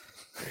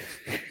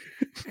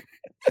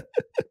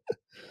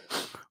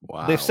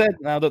 Wow. They've said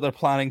now that they're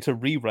planning to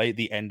rewrite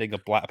the ending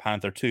of Black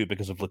Panther 2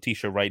 because of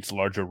Letitia Wright's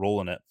larger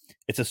role in it.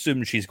 It's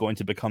assumed she's going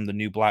to become the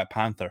new Black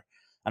Panther.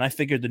 And I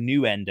figured the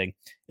new ending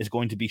is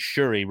going to be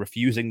Shuri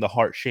refusing the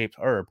heart-shaped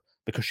herb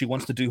because she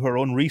wants to do her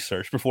own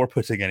research before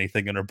putting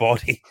anything in her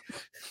body.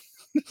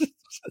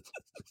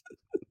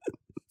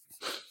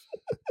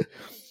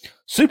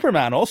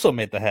 Superman also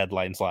made the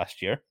headlines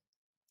last year.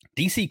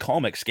 DC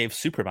Comics gave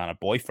Superman a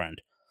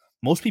boyfriend.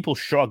 Most people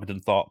shrugged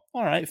and thought,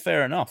 all right,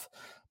 fair enough.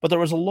 But there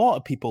was a lot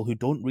of people who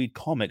don't read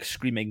comics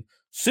screaming,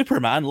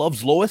 Superman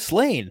loves Lois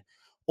Lane,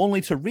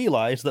 only to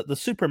realize that the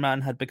Superman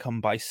had become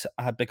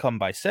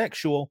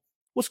bisexual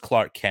was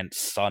Clark Kent's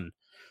son.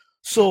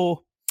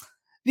 So,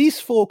 these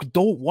folk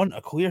don't want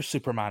a queer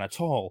Superman at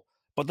all,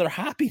 but they're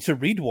happy to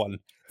read one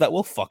that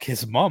will fuck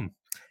his mum.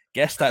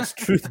 Guess that's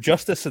truth,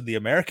 justice, and the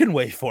American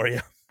way for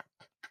you.